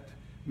that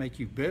make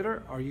you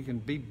bitter, or you can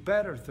be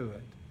better through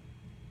it.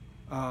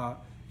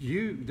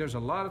 There's a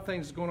lot of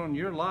things going on in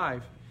your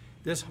life.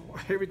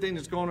 Everything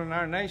that's going on in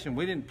our nation,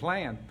 we didn't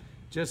plan.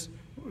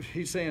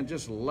 He's saying,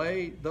 just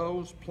lay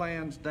those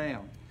plans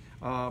down,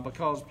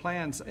 because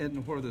plans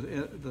isn't where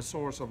the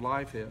source of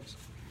life is.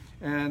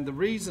 And the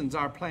reasons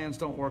our plans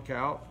don't work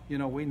out,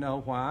 we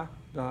know why.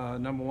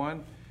 Number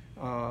 1,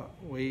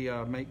 we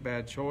make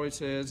bad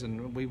choices,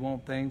 and we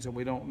want things that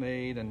we don't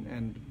need,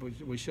 and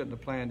we shouldn't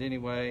have planned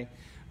anyway.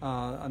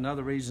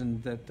 Another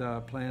reason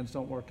that plans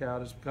don't work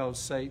out is because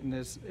Satan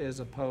is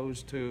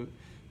opposed to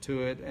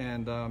it,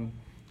 and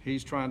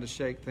he's trying to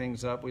shake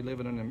things up. We live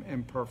in an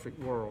imperfect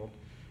world.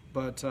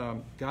 But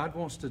God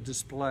wants to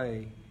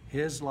display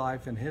His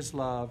life and His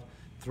love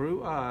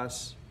through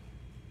us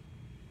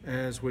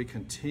as we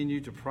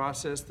continue to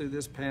process through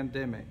this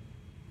pandemic.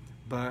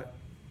 But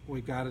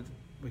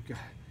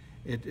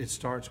it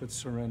starts with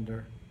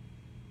surrender,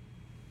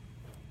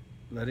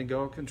 letting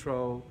go of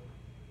control,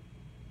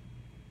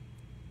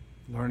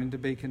 learning to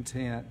be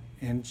content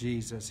in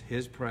Jesus,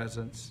 His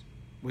presence.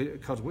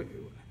 Because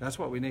that's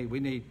what we need.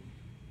 We need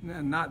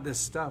not this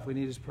stuff. We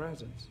need His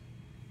presence.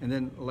 And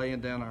then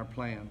laying down our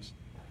plans.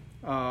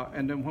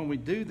 And then when we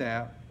do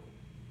that,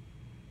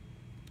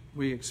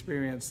 we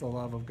experience the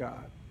love of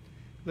God.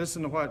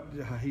 Listen to what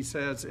he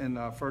says in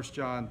 1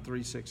 John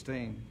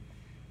 3:16.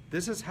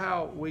 This is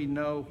how we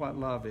know what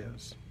love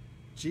is.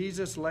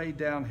 Jesus laid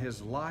down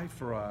His life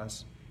for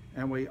us,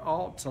 and we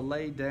ought to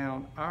lay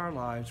down our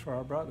lives for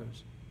our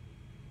brothers.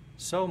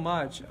 So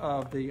much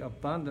of the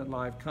abundant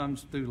life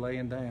comes through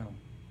laying down.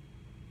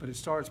 But it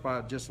starts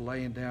by just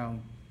laying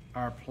down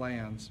our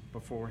plans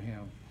before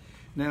Him.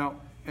 Now,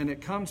 and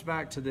it comes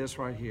back to this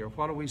right here.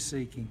 What are we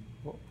seeking?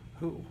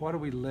 What are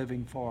we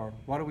living for?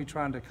 What are we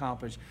trying to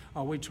accomplish?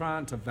 Are we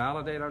trying to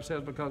validate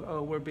ourselves because,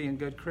 we're being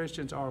good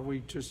Christians? Or are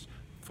we just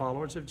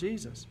followers of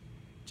Jesus?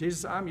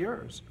 Jesus, I'm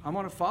yours. I'm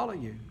going to follow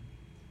you.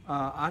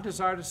 I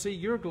desire to see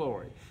your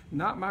glory,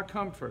 not my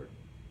comfort.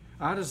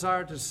 I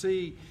desire to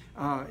see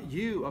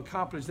you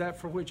accomplish that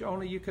for which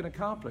only you can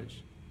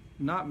accomplish,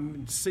 not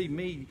see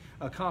me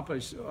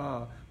accomplish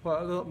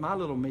my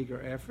little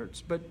meager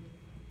efforts, but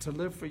to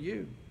live for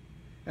you.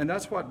 And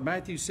that's what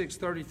Matthew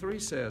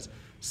 6:33 says.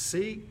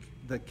 Seek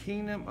the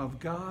kingdom of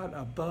God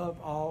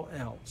above all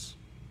else,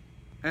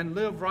 and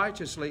live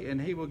righteously, and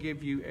He will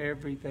give you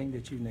everything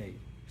that you need.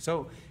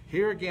 So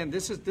here again,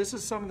 this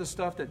is some of the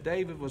stuff that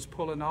David was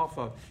pulling off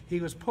of. He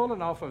was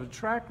pulling off of a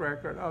track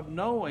record of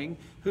knowing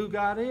who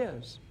God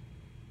is.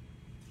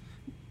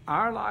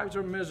 Our lives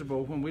are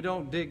miserable when we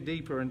don't dig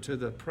deeper into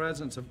the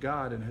presence of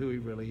God and who He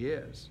really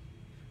is.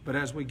 But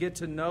as we get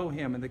to know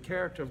Him and the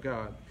character of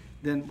God,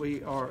 then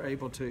we are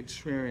able to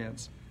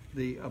experience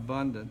the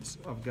abundance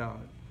of God.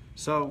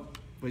 So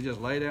we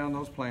just lay down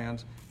those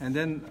plans. And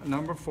then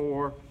number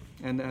 4,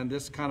 and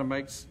this kind of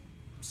makes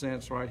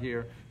sense right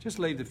here, just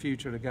leave the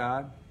future to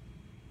God.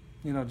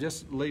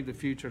 Just leave the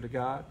future to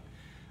God.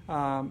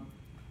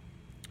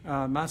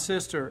 My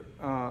sister,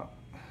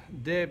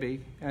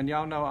 Debbie, and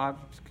y'all know I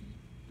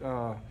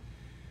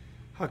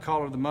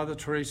call her the Mother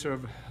Teresa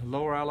of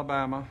Lower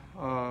Alabama,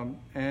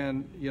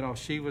 and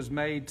she was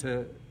made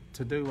to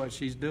do what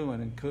she's doing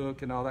and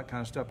cook and all that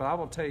kind of stuff. But I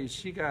will tell you,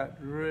 she got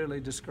really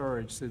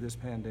discouraged through this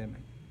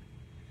pandemic.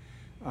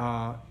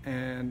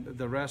 And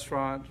the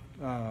restaurant,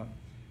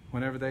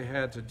 whenever they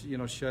had to,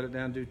 shut it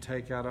down, do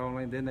takeout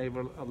only, and then they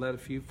would let a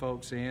few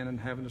folks in and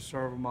having to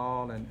serve them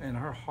all, and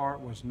her heart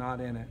was not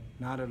in it,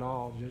 not at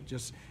all.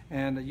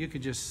 And you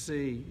could just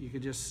see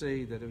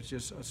that it was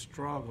just a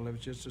struggle. It was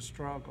just a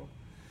struggle.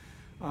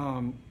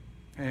 And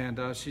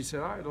she said,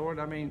 all right, Lord,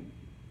 I mean,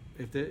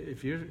 if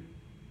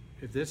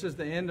this is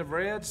the end of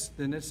Reds,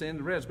 then it's the end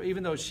of Reds. But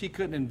even though she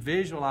couldn't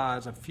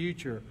visualize a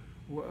future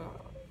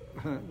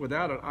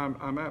without it,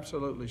 I'm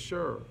absolutely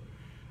sure.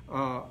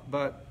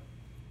 But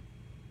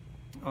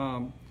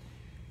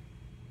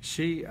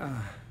she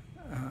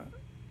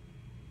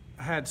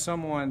had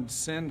someone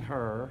send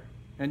her,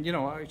 and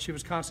she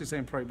was constantly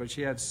saying pray, but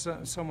she had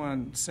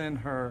someone send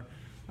her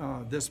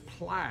this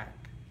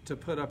plaque to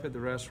put up at the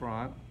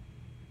restaurant.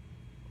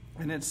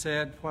 And it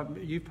said, what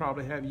you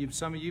probably have,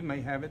 some of you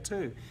may have it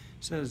too.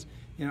 It says,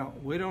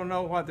 we don't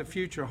know what the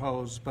future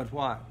holds, but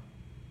what?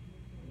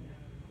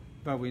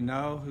 But we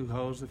know who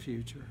holds the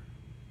future.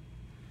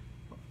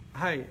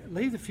 Hey,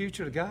 leave the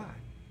future to God.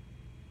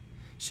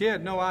 She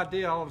had no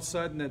idea all of a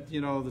sudden that,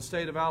 the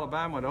state of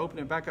Alabama would open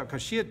it back up.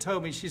 Because she had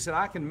told me, she said,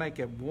 I can make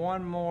it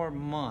one more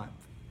month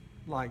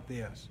like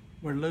this.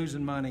 We're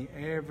losing money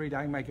every day.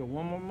 I can make it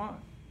one more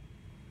month.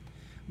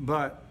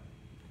 But,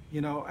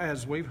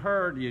 as we've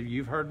heard,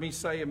 you've heard me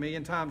say a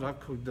million times,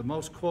 the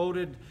most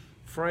quoted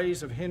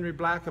phrase of Henry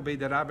Blackaby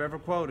that I've ever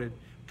quoted,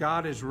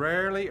 God is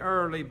rarely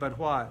early, but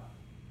what?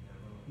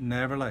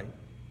 Never late.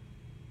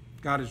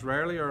 God is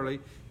rarely early,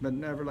 but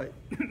never late.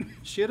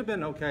 Should have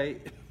been okay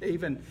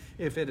even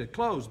if it had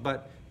closed,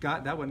 but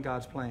God, that wasn't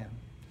God's plan.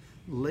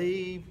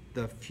 Leave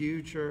the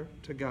future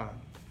to God.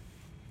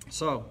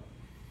 So,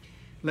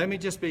 let me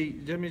just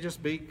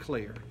be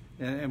clear.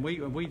 And we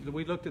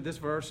looked at this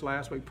verse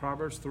last week,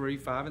 Proverbs 3,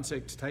 5, and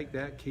 6. Take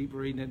that, keep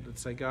reading it, and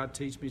say, God,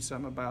 teach me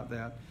something about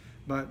that.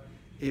 But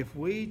if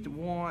we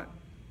want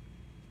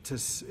to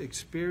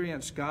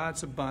experience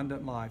God's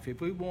abundant life,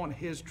 if we want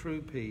His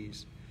true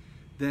peace,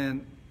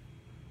 then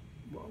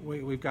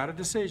we've got a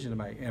decision to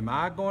make. Am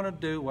I going to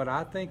do what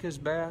I think is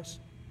best,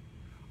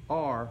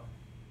 or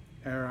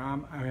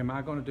am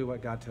I going to do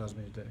what God tells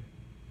me to do?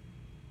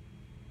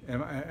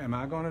 Am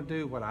I going to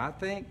do what I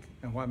think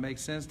and what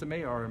makes sense to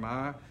me, or am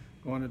I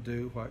going to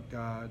do what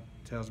God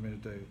tells me to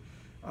do?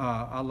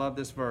 I love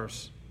this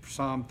verse,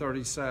 Psalm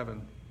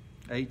 37,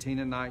 18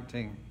 and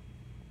 19.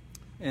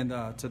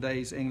 And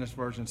today's English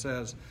version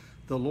says,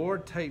 the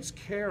Lord takes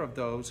care of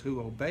those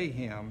who obey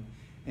Him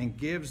and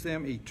gives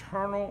them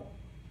eternal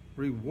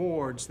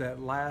rewards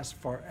that last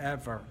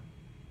forever.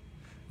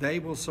 They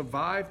will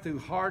survive through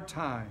hard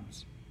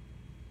times.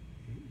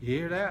 You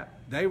hear that?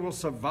 They will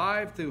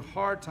survive through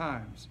hard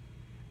times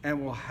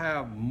and will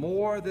have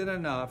more than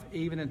enough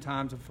even in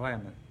times of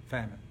famine.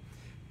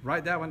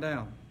 Write that one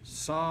down.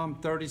 Psalm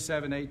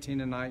 37,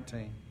 18 and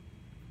 19.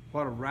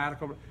 What a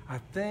radical... I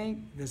think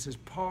this is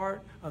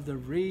part of the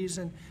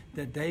reason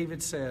that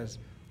David says,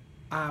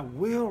 I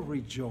will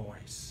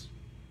rejoice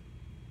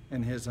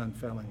in His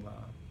unfailing love.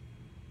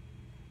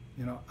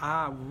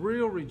 I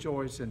will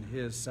rejoice in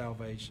His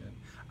salvation.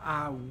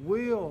 I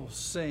will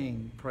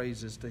sing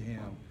praises to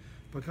Him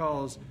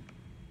because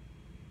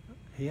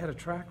He had a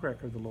track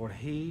record of the Lord.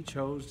 He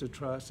chose to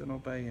trust and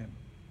obey Him.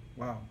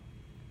 Wow.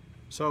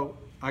 So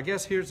I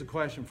guess here's the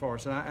question for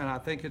us, and I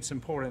think it's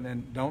important,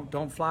 and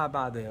don't fly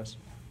by this,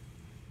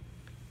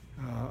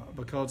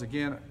 because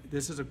again,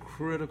 this is a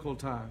critical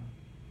time.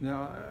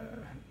 Now,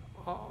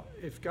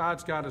 if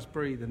God's got us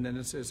breathing, then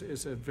it's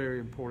a very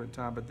important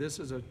time. But this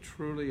is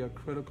truly a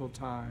critical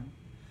time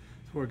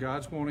where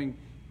God's wanting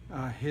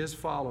His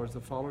followers,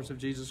 the followers of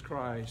Jesus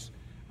Christ,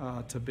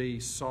 to be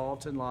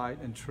salt and light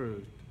and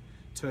truth,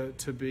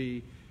 to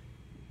be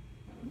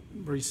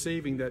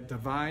receiving that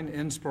divine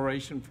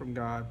inspiration from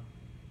God,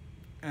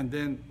 and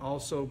then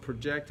also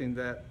projecting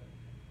that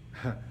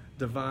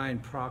divine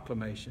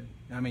proclamation.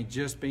 I mean,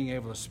 just being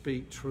able to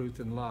speak truth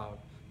and love,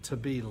 to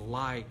be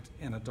light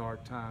in a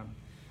dark time.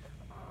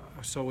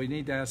 So we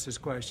need to ask this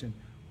question: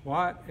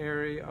 what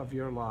area of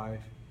your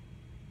life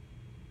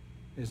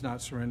is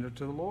not surrendered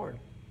to the Lord?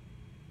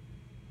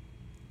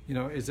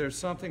 Is there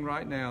something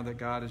right now that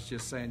God is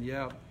just saying,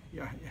 yeah,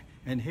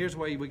 and here's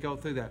why we go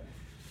through that.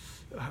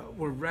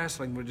 We're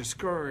wrestling, we're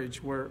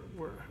discouraged,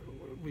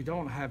 we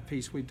don't have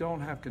peace, we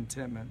don't have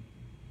contentment.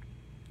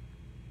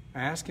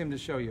 Ask Him to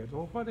show you,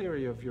 well, what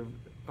area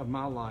of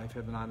my life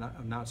have I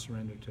not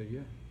surrendered to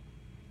you?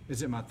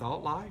 Is it my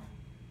thought life?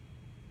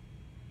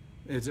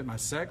 Is it my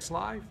sex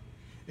life?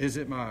 Is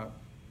it my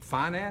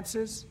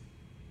finances?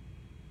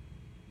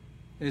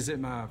 Is it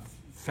my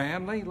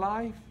family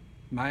life?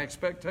 My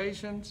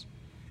expectations?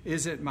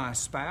 Is it my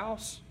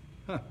spouse?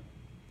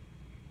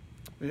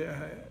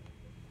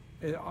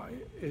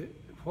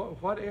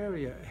 What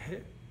area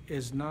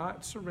is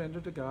not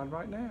surrendered to God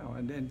right now?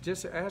 And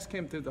just ask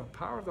Him through the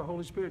power of the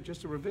Holy Spirit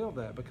just to reveal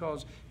that,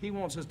 because He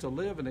wants us to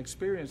live and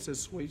experience this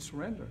sweet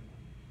surrender.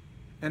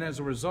 And as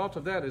a result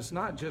of that, it's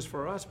not just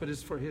for us, but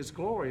it's for His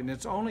glory. And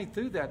it's only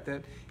through that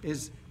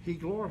is He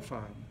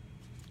glorified.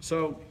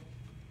 So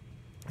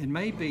it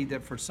may be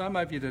that for some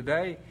of you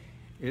today,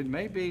 it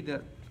may be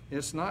that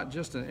it's not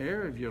just an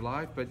area of your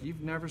life, but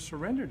you've never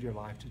surrendered your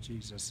life to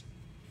Jesus.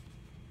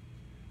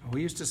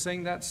 We used to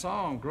sing that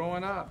song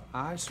growing up,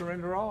 I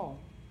Surrender All.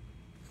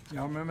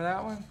 Y'all remember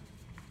that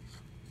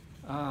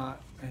one?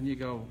 And you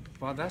go,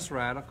 well, that's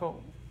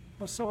radical.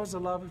 Well, so is the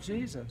love of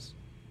Jesus.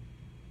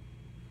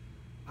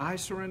 I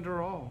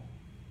surrender all.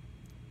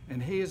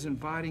 And He is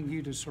inviting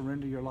you to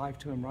surrender your life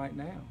to Him right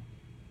now.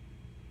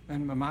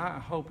 And my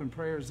hope and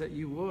prayer is that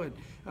you would,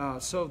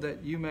 so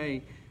that you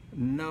may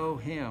know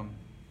Him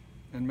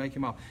and make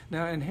Him all.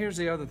 Now, and here's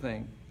the other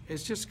thing.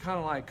 It's just kind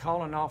of like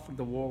calling off of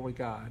the war with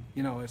God.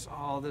 It's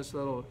all this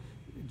little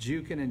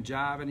juking and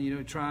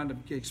jiving, trying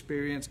to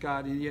experience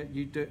God, and yet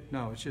you do.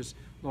 No, it's just,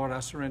 Lord, I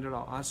surrender it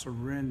all. I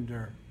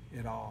surrender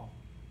it all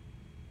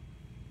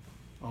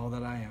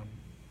that I am.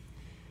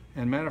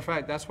 And matter of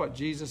fact, that's what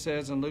Jesus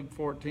says in Luke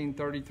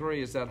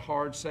 14:33, is that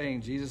hard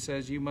saying. Jesus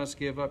says, you must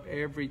give up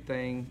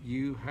everything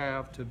you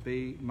have to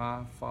be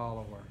my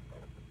follower.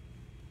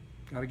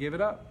 Got to give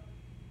it up.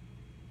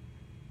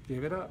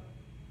 Give it up.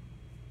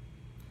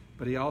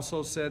 But he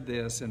also said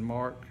this in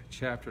Mark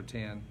chapter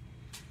 10.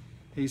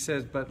 He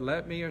says, but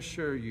let me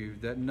assure you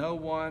that no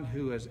one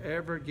who has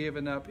ever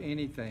given up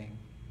anything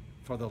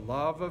for the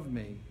love of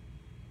me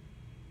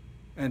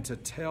and to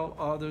tell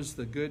others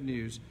the good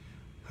news,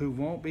 who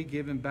won't be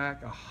given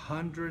back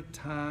 100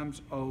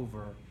 times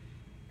over,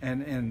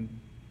 and in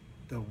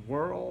the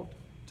world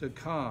to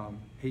come,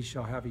 he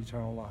shall have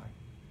eternal life.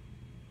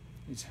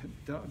 He said,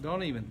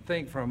 don't even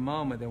think for a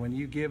moment that when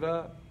you give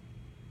up,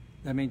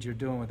 that means you're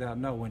doing without.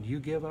 No, when you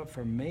give up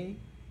for me,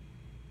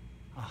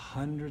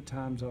 100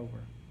 times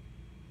over.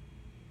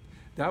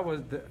 That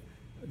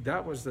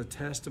was the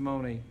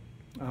testimony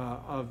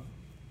of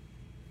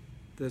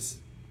this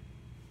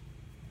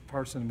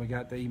person we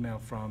got the email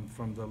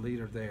from the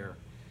leader there.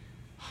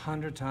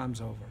 100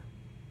 times over.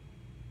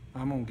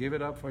 I'm going to give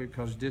it up for you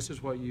because this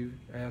is what you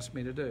asked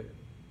me to do.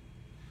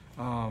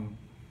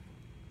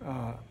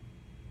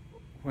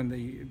 When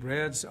the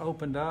Reds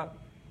opened up,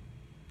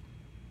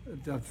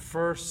 the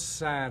first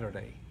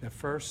Saturday,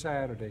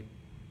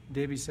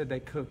 Debbie said they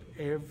cooked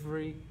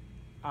every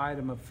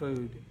item of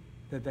food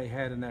that they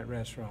had in that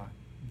restaurant.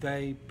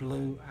 They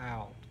blew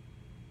out.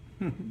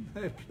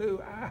 They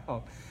blew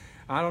out.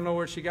 I don't know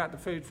where she got the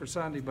food for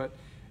Sunday, but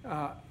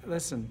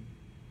listen,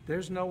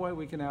 there's no way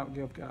we can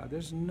outgive God.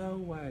 There's no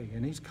way.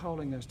 And he's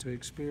calling us to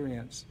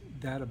experience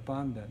that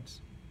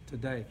abundance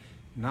today.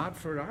 Not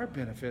for our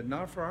benefit,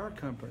 not for our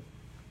comfort,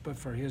 but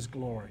for his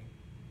glory.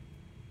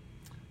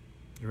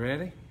 You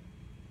ready?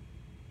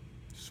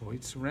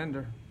 Sweet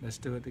surrender. Let's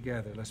do it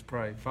together. Let's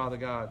pray. Father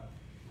God,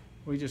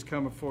 we just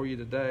come before you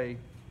today,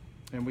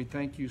 and we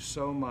thank you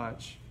so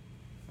much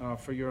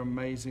for your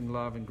amazing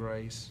love and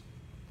grace.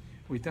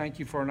 We thank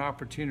you for an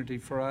opportunity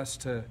for us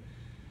to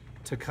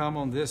come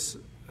on this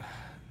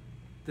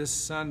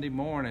Sunday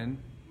morning,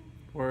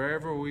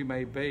 wherever we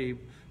may be.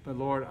 But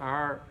Lord,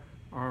 our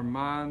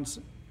minds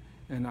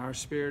and our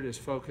spirit is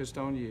focused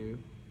on you.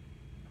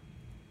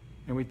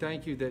 And we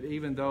thank you that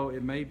even though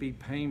it may be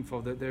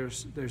painful, that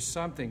there's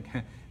something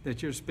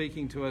that you're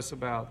speaking to us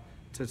about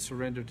to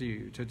surrender to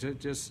you,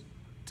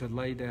 to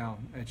lay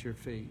down at your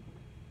feet.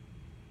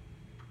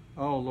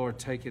 Oh, Lord,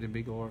 take it and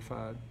be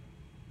glorified.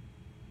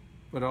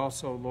 But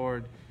also,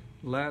 Lord,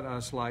 let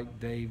us, like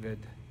David,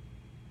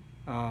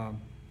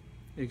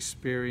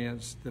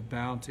 experience the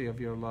bounty of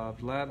your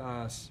love. Let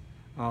us,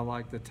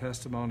 like the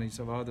testimonies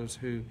of others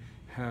who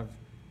have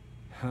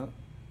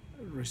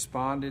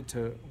responded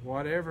to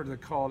whatever the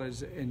call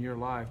is in your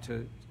life,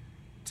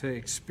 to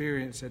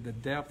experience at the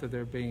depth of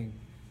their being,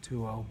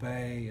 to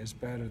obey is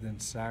better than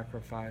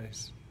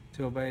sacrifice.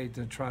 To obey,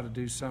 to try to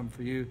do something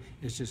for you,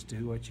 is just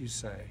do what you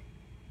say.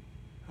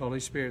 Holy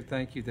Spirit,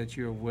 thank you that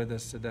you're with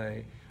us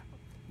today,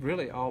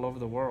 really all over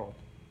the world,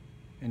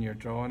 and you're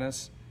drawing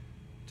us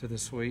to the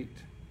sweet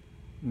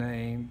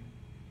name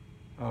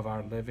of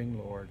our living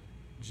Lord,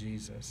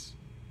 Jesus.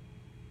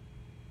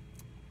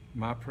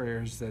 My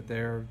prayer is that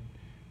there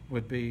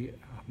would be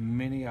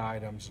many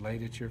items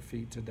laid at your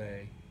feet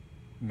today.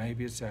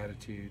 Maybe it's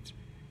attitudes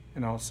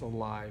and also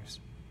lives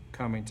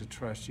coming to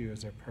trust you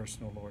as their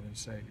personal Lord and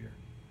Savior.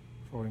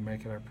 For we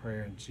make it our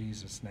prayer in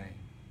Jesus' name.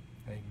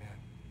 Amen.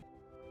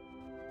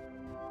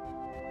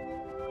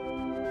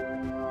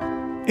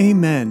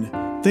 Amen.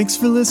 Thanks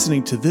for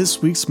listening to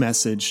this week's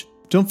message.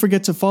 Don't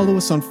forget to follow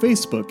us on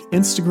Facebook,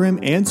 Instagram,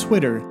 and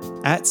Twitter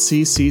at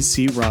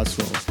CCC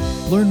Roswell.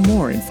 Learn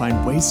more and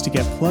find ways to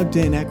get plugged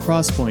in at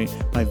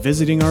Crosspoint by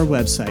visiting our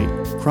website,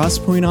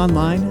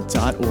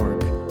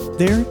 crosspointonline.org.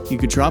 There, you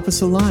could drop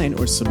us a line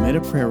or submit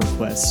a prayer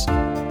request.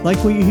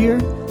 Like what you hear?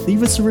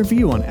 Leave us a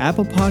review on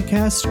Apple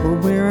Podcasts or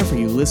wherever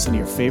you listen to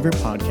your favorite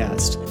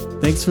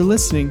podcast. Thanks for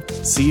listening.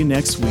 See you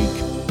next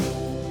week.